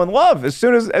just fell in love as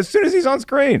soon as he's on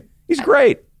screen. He's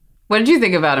great. What did you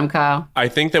think about him, Kyle? I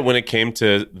think that when it came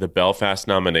to the Belfast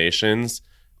nominations,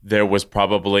 there was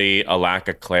probably a lack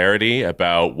of clarity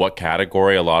about what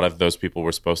category a lot of those people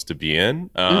were supposed to be in.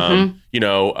 You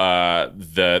know,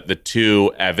 the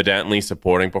two evidently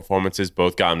supporting performances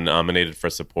both got nominated for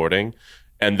supporting.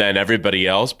 And then everybody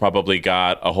else probably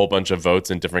got a whole bunch of votes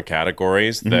in different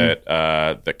categories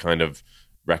that kind of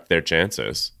wrecked their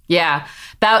chances. Yeah,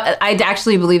 I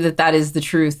actually believe that is the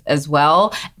truth as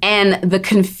well. And the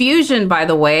confusion, by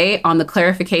the way, on the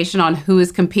clarification on who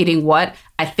is competing what,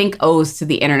 I think owes to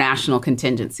the international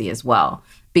contingency as well,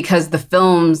 because the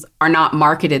films are not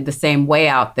marketed the same way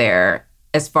out there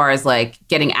as far as like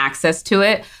getting access to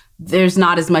it. There's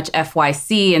not as much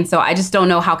FYC. And so I just don't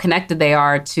know how connected they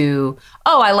are to,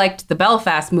 I liked the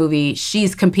Belfast movie,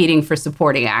 she's competing for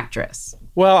supporting actress.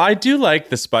 Well, I do like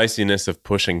the spiciness of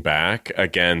pushing back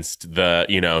against the,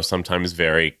 sometimes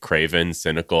very craven,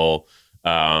 cynical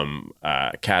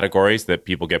categories that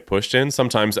people get pushed in.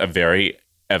 Sometimes a very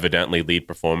evidently lead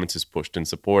performance is pushed in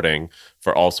supporting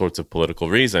for all sorts of political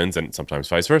reasons, and sometimes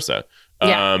vice versa.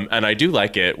 Yeah. And I do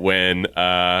like it when,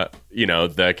 the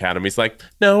Academy's like,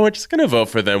 no, we're just going to vote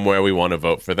for them where we want to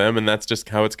vote for them, and that's just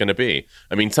how it's going to be.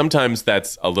 I mean, sometimes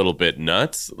that's a little bit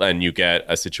nuts, and you get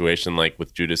a situation like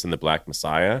with Judas and the Black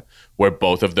Messiah, where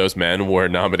both of those men were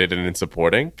nominated in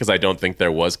supporting, because I don't think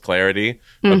there was clarity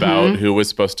about who was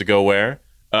supposed to go where.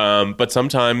 But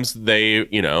sometimes they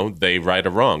right a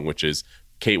wrong, which is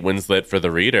Kate Winslet for The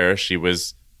Reader. She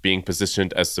was being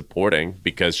positioned as supporting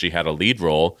because she had a lead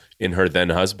role in her then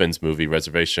husband's movie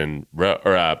Revolutionary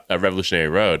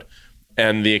Road,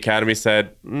 and the Academy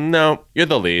said, "No, you're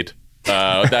the lead.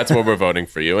 That's where we're voting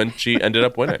for you," and she ended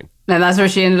up winning. And that's where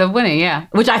she ended up winning, yeah,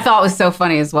 which I thought was so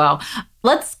funny as well.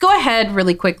 Let's go ahead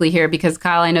really quickly here because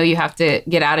Kyle, I know you have to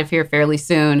get out of here fairly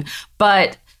soon,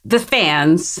 but the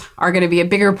fans are going to be a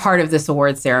bigger part of this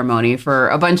award ceremony for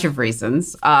a bunch of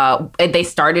reasons. They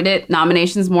started it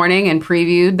nominations morning and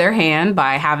previewed their hand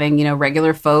by having,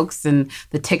 regular folks and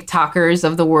the TikTokers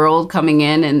of the world coming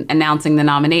in and announcing the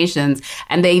nominations.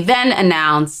 And they then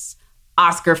announce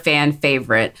Oscar fan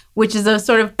favorite, which is a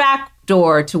sort of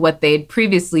backdoor to what they'd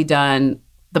previously done,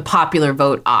 the popular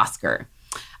vote Oscar.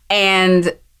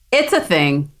 And it's a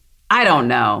thing. I don't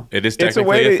know. It is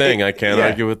technically a thing. I can't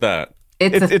argue with that.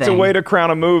 It's a way to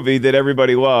crown a movie that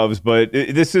everybody loves, but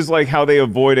this is like how they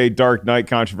avoid a Dark Knight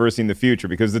controversy in the future,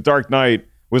 because The Dark Knight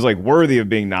was like worthy of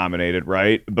being nominated,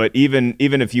 right? But even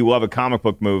if you love a comic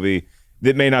book movie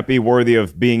that may not be worthy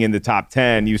of being in the top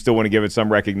 10, you still want to give it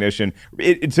some recognition.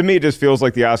 To me, it just feels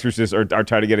like the Oscars just are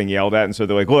tired of getting yelled at, and so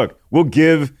they're like, look, we'll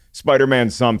give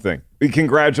Spider-Man something.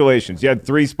 Congratulations, you had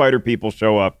 3 Spider people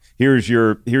show up. Here's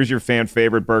your fan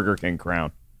favorite Burger King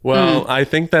crown. Well, I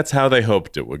think that's how they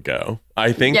hoped it would go.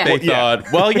 I think they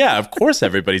thought, of course,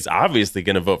 everybody's obviously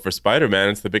going to vote for Spider-Man.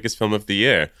 It's the biggest film of the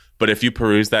year. But if you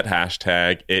peruse that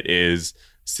hashtag, it is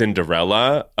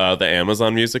Cinderella, the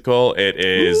Amazon musical. It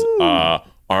is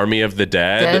Army of the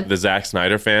Dead, the Zack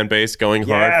Snyder fan base going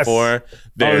hard for.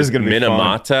 There's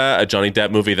Minamata, a Johnny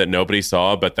Depp movie that nobody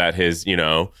saw, but that his,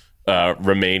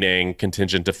 remaining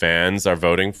contingent of fans are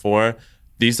voting for.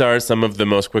 These are some of the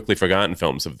most quickly forgotten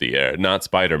films of the year, not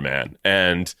Spider-Man.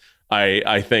 And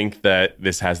I think that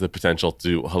this has the potential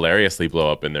to hilariously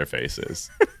blow up in their faces.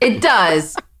 It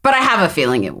does, but I have a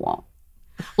feeling it won't.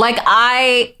 Like,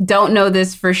 I don't know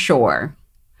this for sure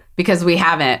because we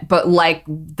haven't, but like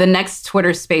the next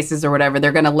Twitter Spaces or whatever,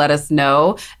 they're going to let us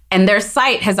know. And their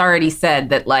site has already said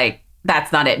that, like,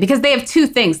 that's not it, because they have 2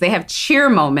 things. They have cheer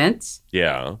moments.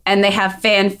 Yeah. And they have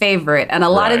fan favorite. And a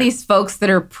lot of these folks that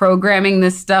are programming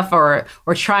this stuff or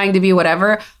trying to be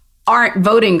whatever aren't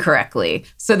voting correctly.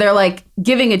 So they're like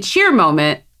giving a cheer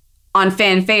moment on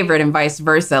fan favorite and vice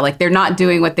versa. Like, they're not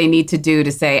doing what they need to do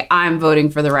to say, I'm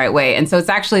voting for the right way. And so it's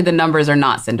actually, the numbers are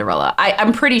not Cinderella.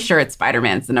 I'm pretty sure it's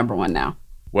Spider-Man's the number 1 now.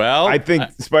 Well, I think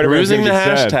Spider-Man's using the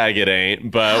hashtag, it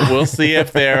ain't, but we'll see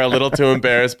if they're a little too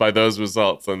embarrassed by those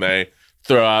results and they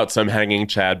throw out some hanging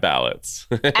Chad ballots.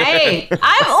 Hey,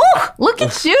 look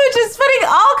at you, just putting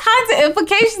all kinds of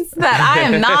implications to that. I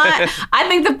am not. I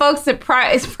think the folks at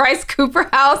Price Cooper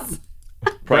House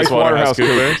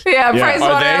PricewaterhouseCoopers. Yeah, Pricewaterhouse.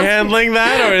 Are they handling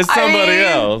that, or is somebody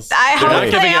else? They're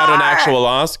not giving out an actual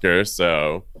Oscar,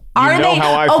 so. You know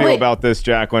how I feel about this,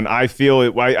 Jacqueline. I feel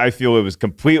it was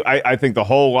complete. I think the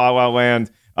whole La La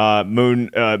Land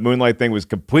Moonlight thing was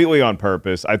completely on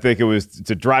purpose. I think it was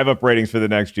to drive up ratings for the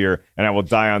next year, and I will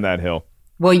die on that hill.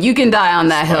 Well, you can die on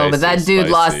that hill, but that dude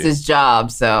lost his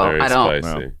job, so Very I don't.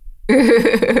 Spicy.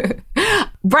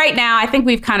 Right now, I think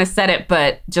we've kind of said it,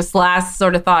 but just last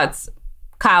sort of thoughts.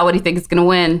 Kyle, what do you think is going to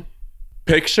win?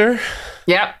 Picture?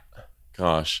 Yep.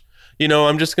 Gosh.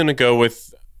 I'm just going to go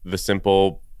with the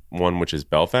simple one, which is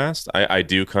Belfast. I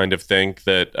do kind of think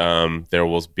that there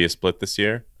will be a split this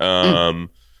year.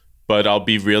 But I'll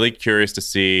be really curious to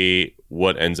see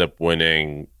what ends up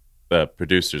winning the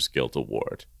Producers Guild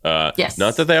Award. Yes.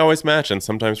 Not that they always match, and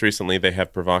sometimes recently they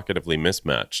have provocatively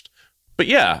mismatched. But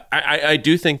yeah, I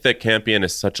do think that Campion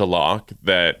is such a lock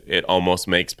that it almost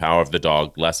makes Power of the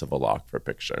Dog less of a lock for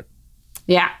picture.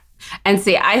 Yeah. And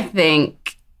see, I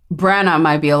think Brenna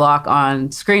might be a lock on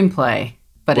screenplay.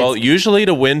 But usually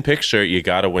to win picture, you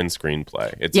got to win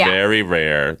screenplay. It's very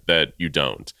rare that you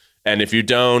don't. And if you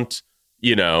don't,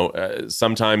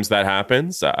 sometimes that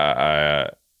happens.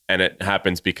 And it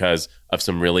happens because of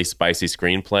some really spicy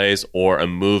screenplays or a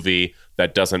movie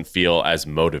that doesn't feel as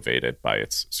motivated by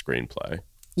its screenplay.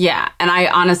 Yeah. And I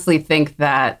honestly think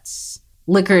that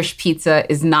Licorice Pizza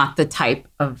is not the type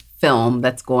of film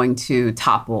that's going to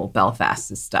topple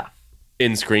Belfast's stuff.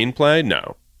 In screenplay?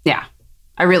 No. Yeah.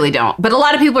 I really don't. But a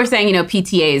lot of people are saying,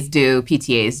 PTAs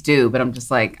do. But I'm just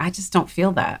like, I just don't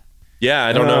feel that. Yeah,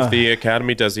 I don't know if the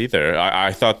Academy does either.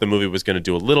 I thought the movie was going to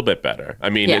do a little bit better.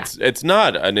 I mean, it's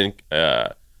not an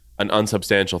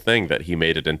unsubstantial thing that he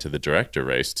made it into the director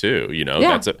race too.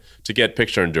 That's to get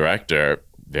picture and director.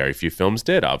 Very few films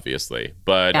did, obviously,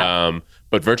 but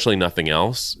virtually nothing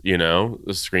else. The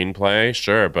screenplay,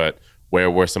 sure, but where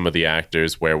were some of the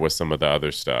actors? Where was some of the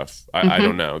other stuff? I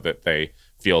don't know that they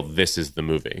feel this is the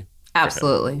movie.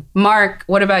 Absolutely. Mark,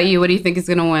 what about you? What do you think is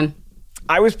going to win?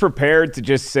 I was prepared to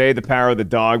just say The Power of the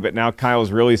Dog, but now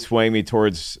Kyle's really swaying me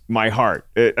towards my heart.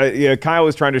 Kyle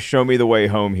is trying to show me the way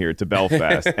home here to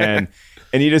Belfast, and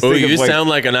you just think you sound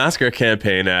like an Oscar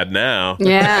campaign ad now.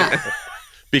 Yeah.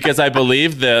 Because I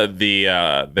believe the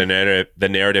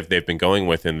narrative they've been going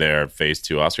with in their Phase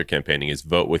 2 Oscar campaigning is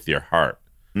vote with your heart.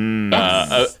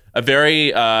 A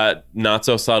very not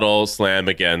so subtle slam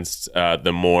against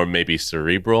the more maybe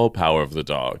cerebral Power of the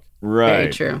Dog. Right.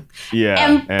 Very true. Yeah.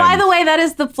 And by the way, that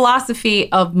is the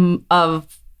philosophy of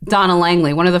Donna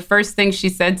Langley. One of the first things she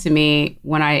said to me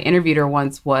when I interviewed her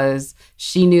once was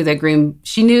she knew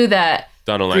that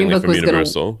Donna Langley from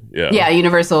Universal.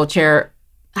 Universal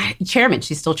chairman.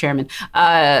 She's still chairman.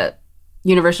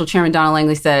 Universal chairman Donna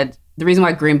Langley said the reason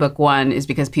why Green Book won is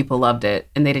because people loved it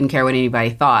and they didn't care what anybody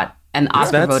thought. And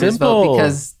Oscar voters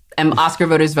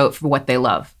vote for what they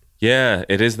love. Yeah,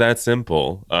 it is that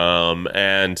simple.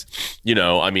 I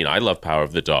love Power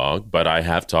of the Dog, but I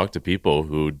have talked to people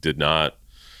who did not,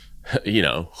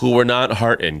 who were not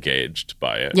heart engaged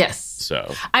by it. Yes.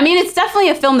 So, it's definitely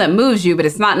a film that moves you, but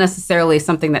it's not necessarily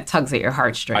something that tugs at your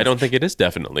heartstrings. I don't think it is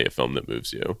definitely a film that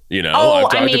moves you. I've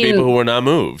talked to people who were not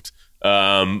moved.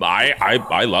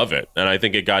 I love it. And I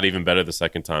think it got even better the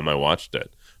second time I watched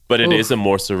it. But it is a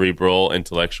more cerebral,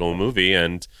 intellectual movie.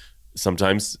 And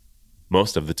sometimes,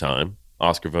 most of the time,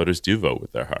 Oscar voters do vote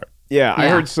with their heart. Yeah, I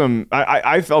heard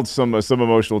I felt some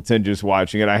emotional tinges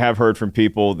watching it. I have heard from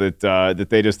people that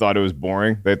they just thought it was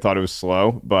boring. They thought it was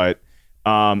slow. But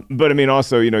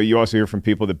also, you also hear from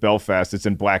people that Belfast, it's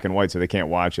in black and white, so they can't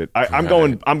watch it. I'm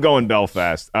going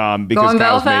Belfast because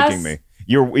Kyle's making me.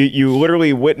 You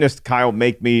literally witnessed Kyle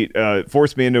make me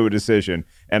force me into a decision,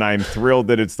 and I'm thrilled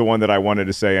that it's the one that I wanted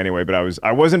to say anyway. But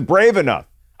I wasn't brave enough.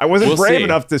 I wasn't brave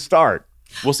enough to start.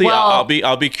 We'll see. I'll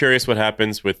be curious what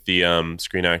happens with the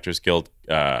Screen Actors Guild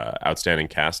Outstanding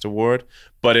Cast Award.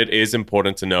 But it is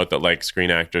important to note that like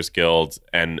Screen Actors Guild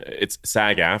and it's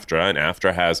SAG-AFTRA, and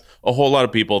AFTRA has a whole lot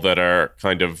of people that are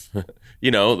kind of,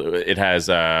 it has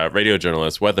radio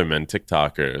journalists, weathermen,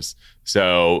 TikTokers.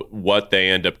 So what they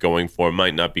end up going for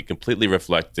might not be completely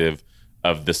reflective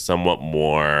of the somewhat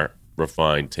more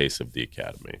refined taste of the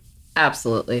Academy.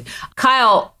 Absolutely.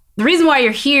 Kyle, the reason why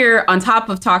you're here on top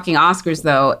of talking Oscars,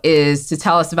 though, is to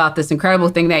tell us about this incredible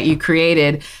thing that you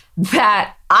created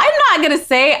that I'm not going to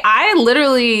say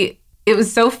it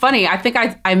was so funny. I think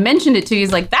I mentioned it to you.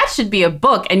 He's like, that should be a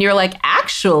book. And you're like,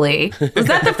 actually, was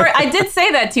that the first? I did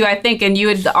say that to you, I think, and you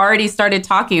had already started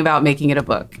talking about making it a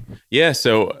book. Yeah.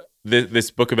 So this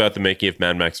book about the making of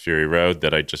Mad Max Fury Road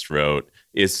that I just wrote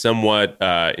is somewhat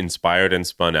inspired and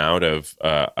spun out of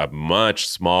a much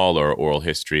smaller oral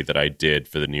history that I did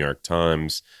for the New York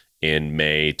Times in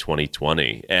May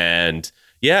 2020. And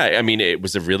yeah, I mean, it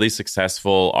was a really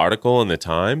successful article in the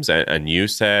Times. And you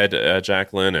said,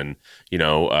 Jacqueline, and, you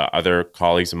know, other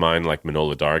colleagues of mine like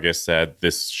Manohla Dargis said,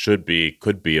 this could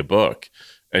be a book.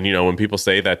 And, you know, when people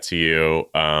say that to you,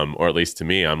 or at least to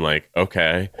me, I'm like,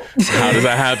 okay, how does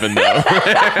that happen,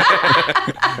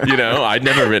 though? You know, I'd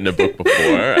never written a book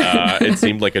before. It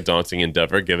seemed like a daunting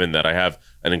endeavor, given that I have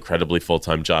an incredibly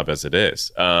full-time job as it is.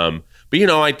 But, you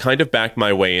know, I'd kind of backed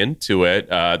my way into it.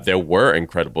 There were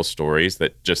incredible stories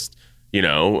that just, you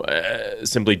know,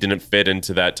 simply didn't fit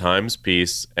into that Times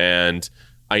piece. And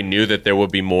I knew that there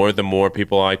would be more the more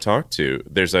people I talked to.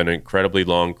 There's an incredibly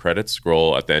long credit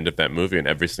scroll at the end of that movie, and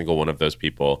every single one of those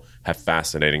people have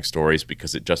fascinating stories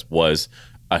because it just was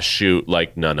a shoot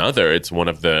like none other. It's one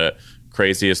of the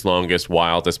craziest, longest,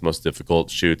 wildest, most difficult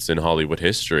shoots in Hollywood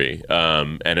history,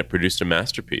 and it produced a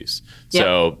masterpiece. Yep.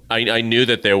 So I knew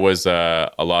that there was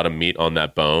a lot of meat on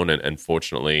that bone, and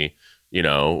fortunately, you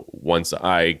know, once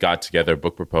I got together a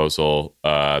book proposal,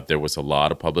 there was a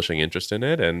lot of publishing interest in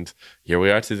it, and here we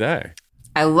are today.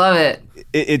 I love it.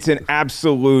 It's an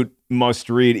absolute must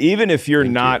read, even if you're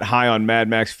not high on Mad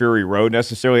Max Fury Road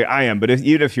necessarily. I am, but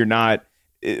even if you're not,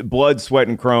 Blood, Sweat,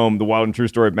 and Chrome, The Wild and True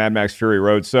Story of Mad Max Fury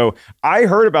Road. So I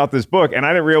heard about this book, and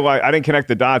I didn't connect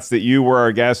the dots that you were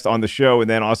our guest on the show and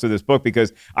then also this book,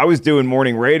 because I was doing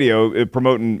morning radio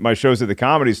promoting my shows at the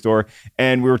Comedy Store,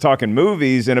 and we were talking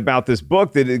movies and about this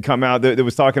book that had come out that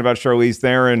was talking about Charlize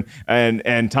Theron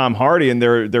and Tom Hardy and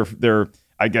their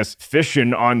I guess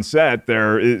fishing on set.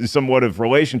 There somewhat of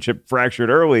relationship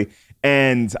fractured early.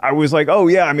 And I was like, oh,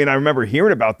 yeah, I mean, I remember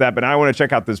hearing about that, but now I want to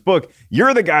check out this book.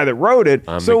 You're the guy that wrote it.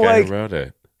 I'm the guy who wrote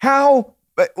it. How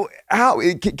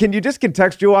can you just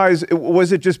contextualize?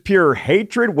 Was it just pure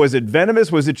hatred? Was it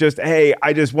venomous? Was it just, hey,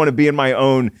 I just want to be in my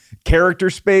own character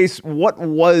space? What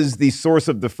was the source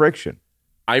of the friction?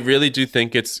 I really do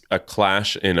think it's a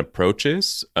clash in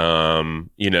approaches.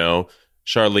 You know,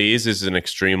 Charlize is an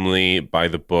extremely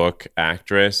by-the-book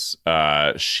actress.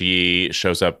 She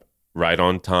shows up right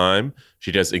on time.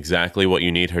 She does exactly what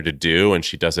you need her to do, and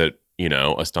she does it, you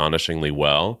know, astonishingly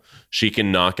well. She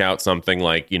can knock out something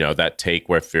like, you know, that take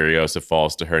where Furiosa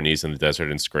falls to her knees in the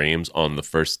desert and screams on the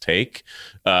first take.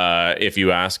 If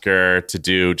you ask her to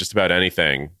do just about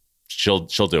anything, she'll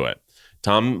do it.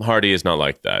 Tom Hardy is not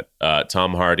like that.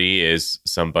 Tom Hardy is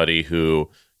somebody who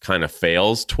kind of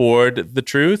fails toward the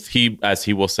truth. He, as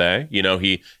he will say, you know,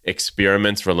 he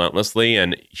experiments relentlessly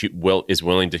and is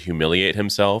willing to humiliate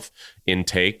himself in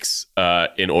takes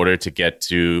in order to get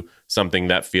to something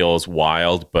that feels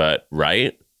wild but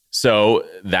right. So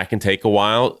that can take a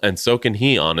while, and so can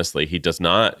he. Honestly, he's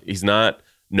not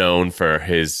known for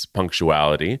his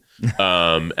punctuality,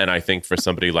 and I think for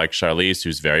somebody like Charlize,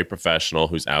 who's very professional,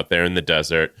 who's out there in the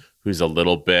desert, who's a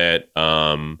little bit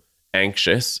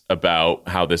anxious about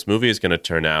how this movie is going to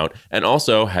turn out, and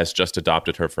also has just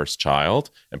adopted her first child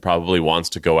and probably wants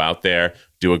to go out there,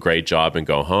 do a great job, and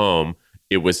go home.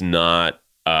 It was not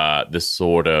the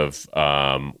sort of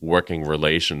working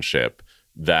relationship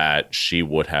that she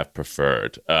would have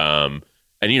preferred. And,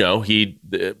 you know,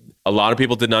 a lot of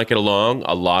people did not get along.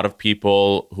 A lot of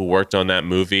people who worked on that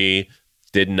movie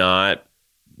did not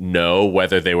know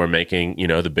whether they were making, you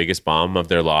know, the biggest bomb of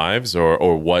their lives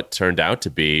or what turned out to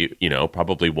be, you know,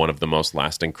 probably one of the most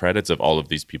lasting credits of all of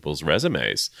these people's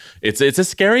resumes. It's a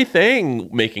scary thing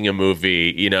making a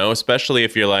movie, you know, especially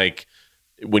if you're like,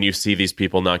 when you see these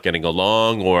people not getting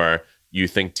along, or you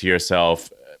think to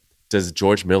yourself, does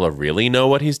George Miller really know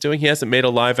what he's doing? He hasn't made a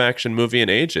live action movie in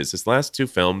ages. His last two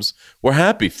films were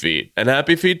Happy Feet and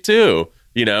Happy Feet 2.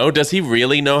 You know, does he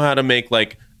really know how to make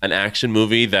like an action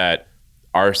movie that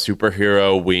our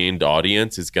superhero weaned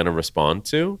audience is going to respond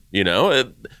to? You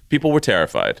know, people were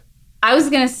terrified. I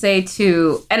was going to say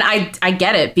too, and I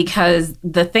get it, because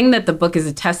the thing that the book is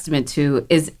a testament to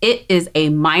is it is a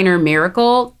minor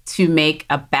miracle to make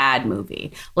a bad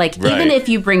movie. Like, right. Even if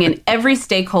you bring in every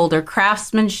stakeholder,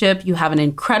 craftsmanship, you have an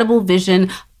incredible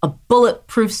vision, a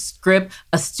bulletproof script,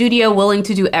 a studio willing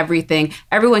to do everything,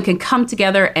 everyone can come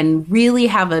together and really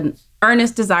have an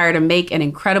earnest desire to make an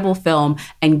incredible film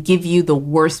and give you the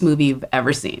worst movie you've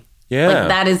ever seen. Yeah. Like,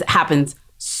 that happens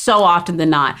so often than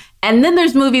not. And then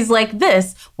there's movies like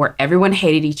this where everyone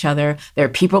hated each other. There are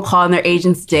people calling their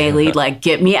agents daily, like,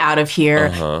 get me out of here.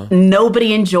 Uh-huh.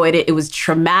 Nobody enjoyed it. It was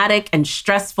traumatic and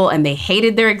stressful, and they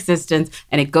hated their existence.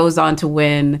 And it goes on to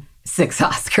win 6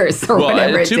 Oscars or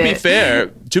whatever it did.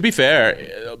 To be fair,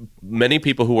 many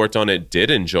people who worked on it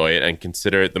did enjoy it and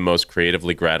consider it the most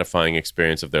creatively gratifying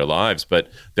experience of their lives. But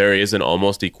there is an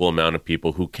almost equal amount of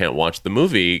people who can't watch the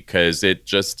movie because it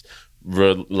just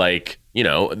the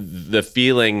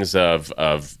feelings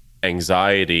of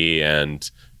anxiety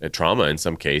and trauma in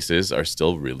some cases are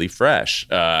still really fresh.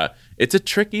 It's a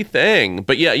tricky thing.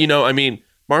 But yeah,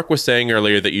 Mark was saying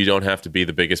earlier that you don't have to be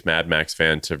the biggest Mad Max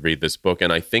fan to read this book.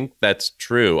 And I think that's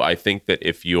true. I think that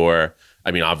if you're,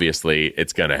 obviously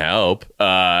it's going to help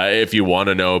if you want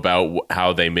to know about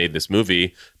how they made this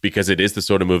movie, because it is the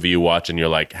sort of movie you watch and you're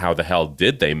like, how the hell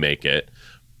did they make it?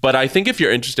 But I think if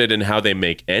you're interested in how they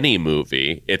make any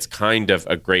movie, it's kind of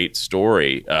a great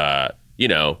story.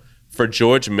 For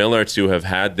George Miller to have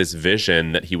had this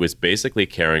vision that he was basically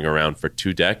carrying around for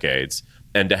 2 decades,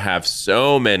 and to have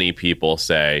so many people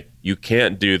say, you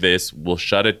can't do this, we'll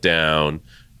shut it down,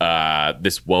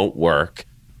 this won't work.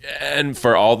 And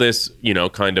for all this,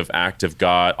 kind of act of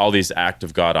God, all these act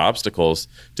of God obstacles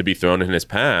to be thrown in his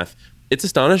path, it's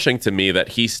astonishing to me that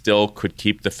he still could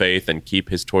keep the faith and keep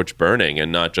his torch burning and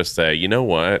not just say, you know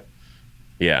what?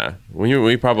 Yeah,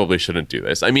 we probably shouldn't do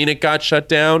this. It got shut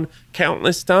down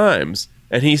countless times,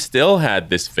 and he still had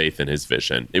this faith in his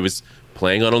vision. It was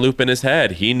playing on a loop in his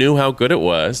head. He knew how good it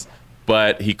was,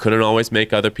 but he couldn't always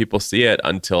make other people see it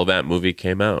until that movie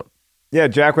came out. Yeah,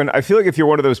 Jacqueline, I feel like if you're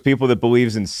one of those people that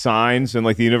believes in signs and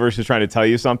like the universe is trying to tell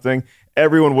you something,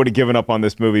 everyone would have given up on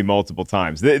this movie multiple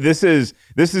times. This is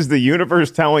the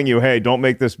universe telling you, hey, don't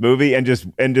make this movie, and just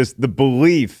the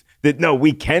belief that, no,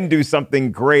 we can do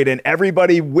something great, and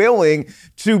everybody willing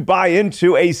to buy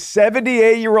into a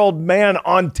 78-year-old man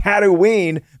on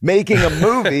Tatooine making a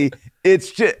movie.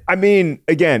 It's just,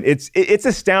 again, it's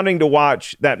astounding to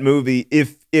watch that movie.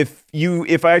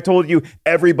 If I told you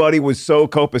everybody was so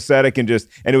copacetic and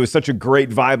it was such a great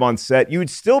vibe on set, you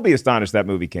would still be astonished that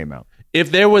movie came out.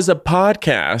 If there was a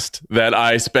podcast that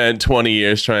I spent 20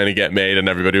 years trying to get made and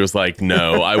everybody was like,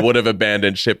 no, I would have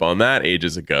abandoned ship on that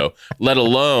ages ago, let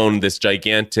alone this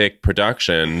gigantic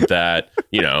production that,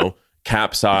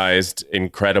 capsized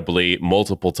incredibly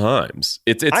multiple times.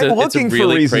 It's a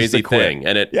really crazy thing.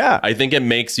 And I think it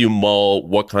makes you mull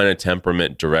what kind of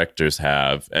temperament directors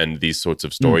have and these sorts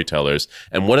of storytellers.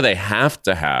 And what do they have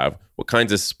to have? What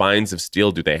kinds of spines of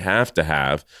steel do they have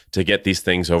to get these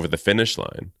things over the finish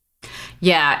line?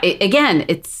 Yeah,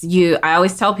 it's you. I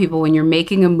always tell people when you're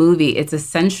making a movie, it's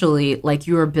essentially like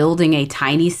you are building a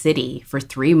tiny city for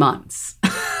 3 months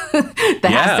that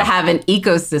has to have an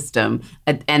ecosystem,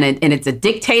 and it's a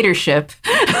dictatorship.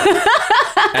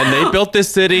 And they built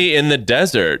this city in the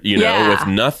desert, with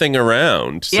nothing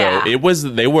around. So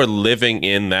they were living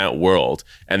in that world,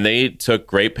 and they took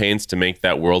great pains to make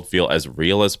that world feel as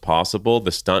real as possible.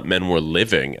 The stuntmen were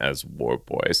living as war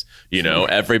boys.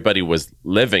 Everybody was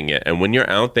living it. And when you're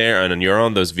out there and you're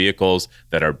on those vehicles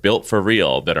that are built for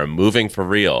real, that are moving for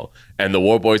real, and the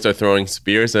war boys are throwing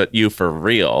spears at you for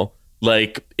real,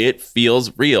 like, it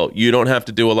feels real. You don't have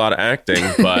to do a lot of acting,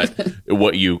 but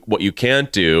what you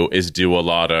can't do is do a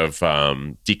lot of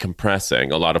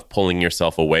decompressing, a lot of pulling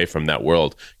yourself away from that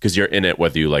world, because you're in it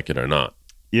whether you like it or not.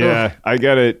 Yeah, I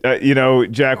get it.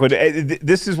 Jacqueline,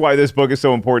 this is why this book is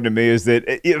so important to me, is that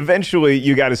eventually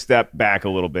you got to step back a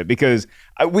little bit, because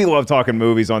we love talking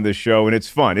movies on this show, and it's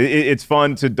fun. It's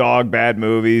fun to dog bad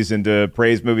movies and to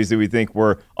praise movies that we think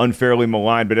were unfairly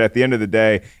maligned. But at the end of the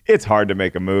day, it's hard to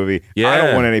make a movie. Yeah. I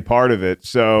don't want any part of it.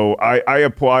 So I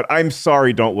applaud. I'm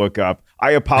sorry, Don't Look Up.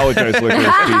 I apologize,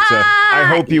 Licorice Pizza. I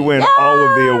hope you win all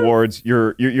of the awards.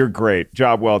 You're great.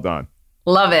 Job well done.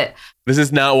 Love it. This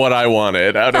is not what I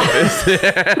wanted out of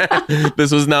this.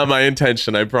 This was not my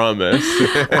intention, I promise.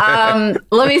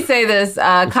 Let me say this,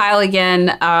 Kyle,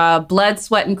 again, Blood,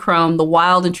 Sweat, and Chrome, The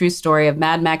Wild and True Story of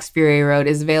Mad Max Fury Road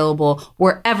is available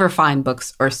wherever fine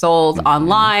books are sold,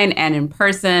 online and in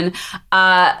person.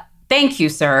 Thank you,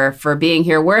 sir, for being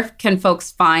here. Where can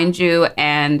folks find you,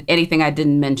 and anything I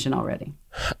didn't mention already?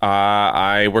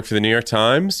 I work for the New York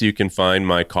Times. You can find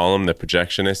my column, The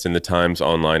Projectionist, in the Times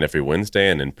online every Wednesday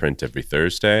and in print every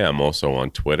Thursday. I'm also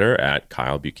on Twitter at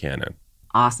Kyle Buchanan.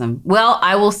 Awesome. Well,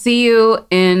 I will see you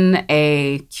in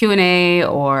a Q&A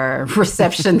or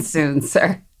reception soon,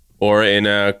 sir. Or in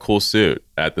a cool suit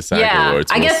at the SAG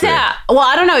Awards. I guess, yeah. Well,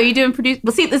 I don't know. Are you doing produce?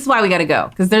 Well, see, this is why we got to go,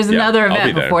 because there's another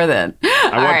event before then.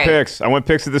 I want pics. I want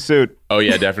pics of the suit. Oh,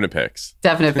 yeah, definite pics.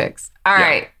 Definite pics. All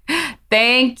right.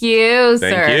 Thank you,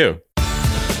 sir. Thank you.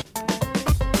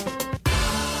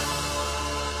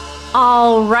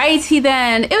 All righty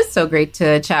then. It was so great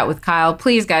to chat with Kyle.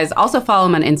 Please, guys, also follow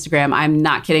him on Instagram. I'm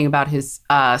not kidding about his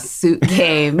suit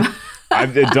game.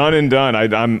 I've done and done.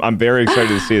 I'm very excited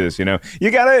to see this.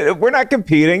 We're not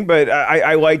competing, but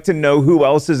I like to know who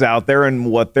else is out there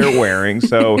and what they're wearing.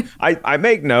 So I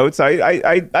make notes.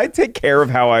 I take care of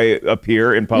how I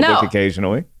appear in public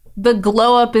occasionally. The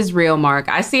glow up is real, Mark.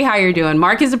 I see how you're doing.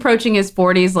 Mark is approaching his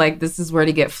 40s like this is where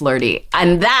to get flirty.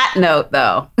 On that note,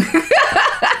 though.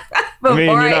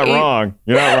 You're not wrong.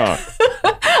 You're not wrong.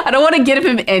 I don't want to give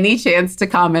him any chance to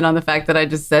comment on the fact that I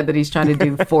just said that he's trying to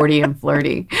do 40 and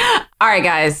flirty. All right,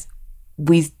 guys.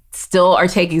 We still are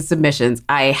taking submissions.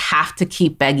 I have to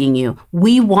keep begging you.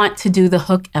 We want to do the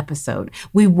Hook episode.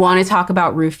 We want to talk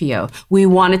about Rufio. We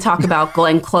want to talk about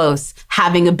Glenn Close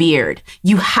having a beard.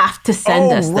 You have to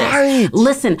send us this.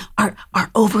 Listen, our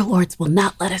overlords will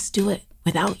not let us do it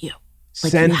without you.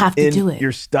 Send you have to do it.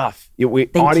 Your stuff.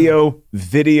 Audio,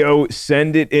 video,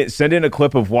 send in a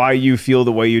clip of why you feel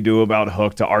the way you do about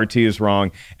Hook to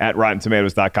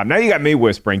rtiswrong@RottenTomatoes.com. Now you got me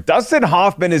whispering. Dustin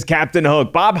Hoffman is Captain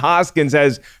Hook. Bob Hoskins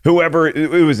has whoever,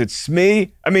 was it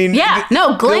Smee? Glenn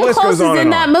Close is in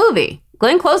that movie.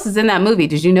 Glenn Close is in that movie.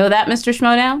 Did you know that, Mr.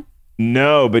 Schmodown?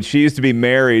 No, but she used to be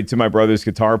married to my brother's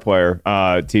guitar player,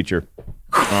 teacher,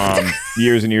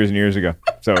 years and years and years ago.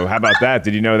 So how about that?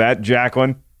 Did you know that,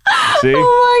 Jacqueline? See? Oh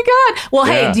my God. Well,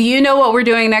 hey, do you know what we're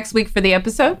doing next week for the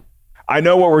episode? I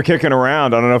know what we're kicking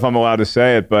around. I don't know if I'm allowed to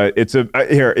say it, but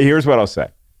here's what I'll say.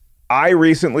 I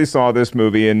recently saw this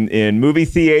movie in movie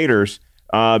theaters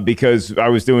because I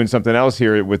was doing something else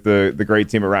here with the great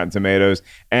team at Rotten Tomatoes,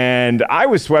 and I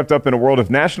was swept up in a world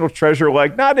of National Treasure,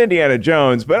 like not Indiana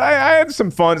Jones, but I had some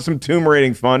tomb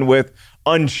raiding fun with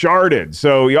Uncharted.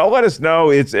 So y'all let us know.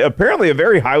 It's apparently a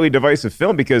very highly divisive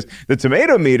film because the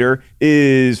tomato meter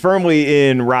is firmly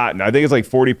in Rotten. I think it's like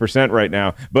 40% right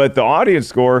now, but the audience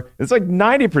score, it's like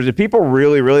 90%. People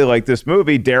really, really like this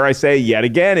movie. Dare I say, yet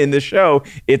again in the show,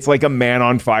 it's like a Man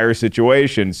on Fire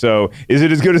situation. So is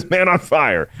it as good as Man on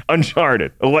Fire?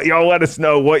 Uncharted. Y'all let us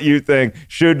know what you think.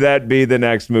 Should that be the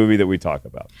next movie that we talk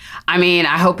about? I mean,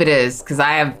 I hope it is, because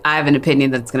I have an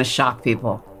opinion that's going to shock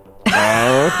people. Okay.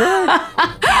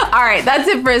 All right, that's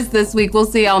it for us this week. We'll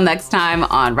see y'all next time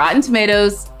on Rotten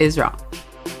Tomatoes is Wrong.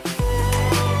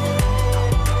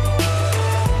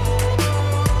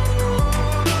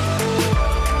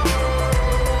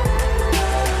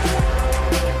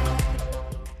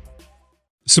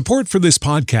 Support for this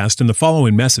podcast and the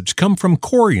following message come from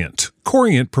Corient.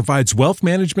 Corient provides wealth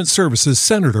management services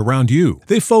centered around you.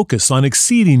 They focus on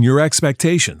exceeding your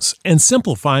expectations and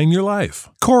simplifying your life.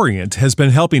 Corient has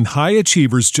been helping high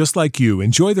achievers just like you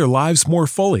enjoy their lives more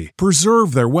fully,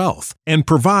 preserve their wealth, and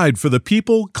provide for the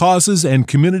people, causes, and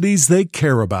communities they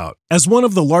care about. As one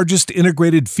of the largest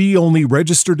integrated fee-only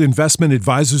registered investment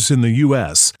advisors in the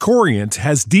U.S., Corient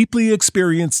has deeply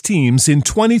experienced teams in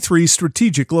 23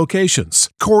 strategic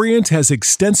locations. Corient has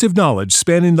extensive knowledge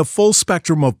spanning the full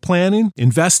spectrum of planning,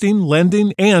 investing,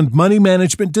 lending, and money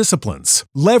management disciplines.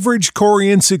 Leverage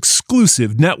Corient's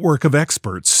exclusive network of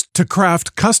experts to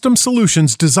craft custom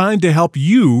solutions designed to help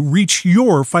you reach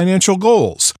your financial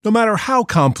goals, no matter how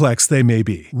complex they may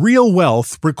be. Real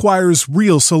wealth requires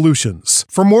real solutions.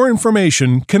 For more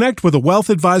information, connect with a wealth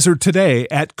advisor today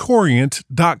at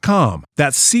Corient.com.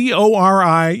 That's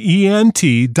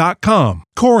Corient.com.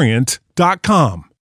 Corient.com.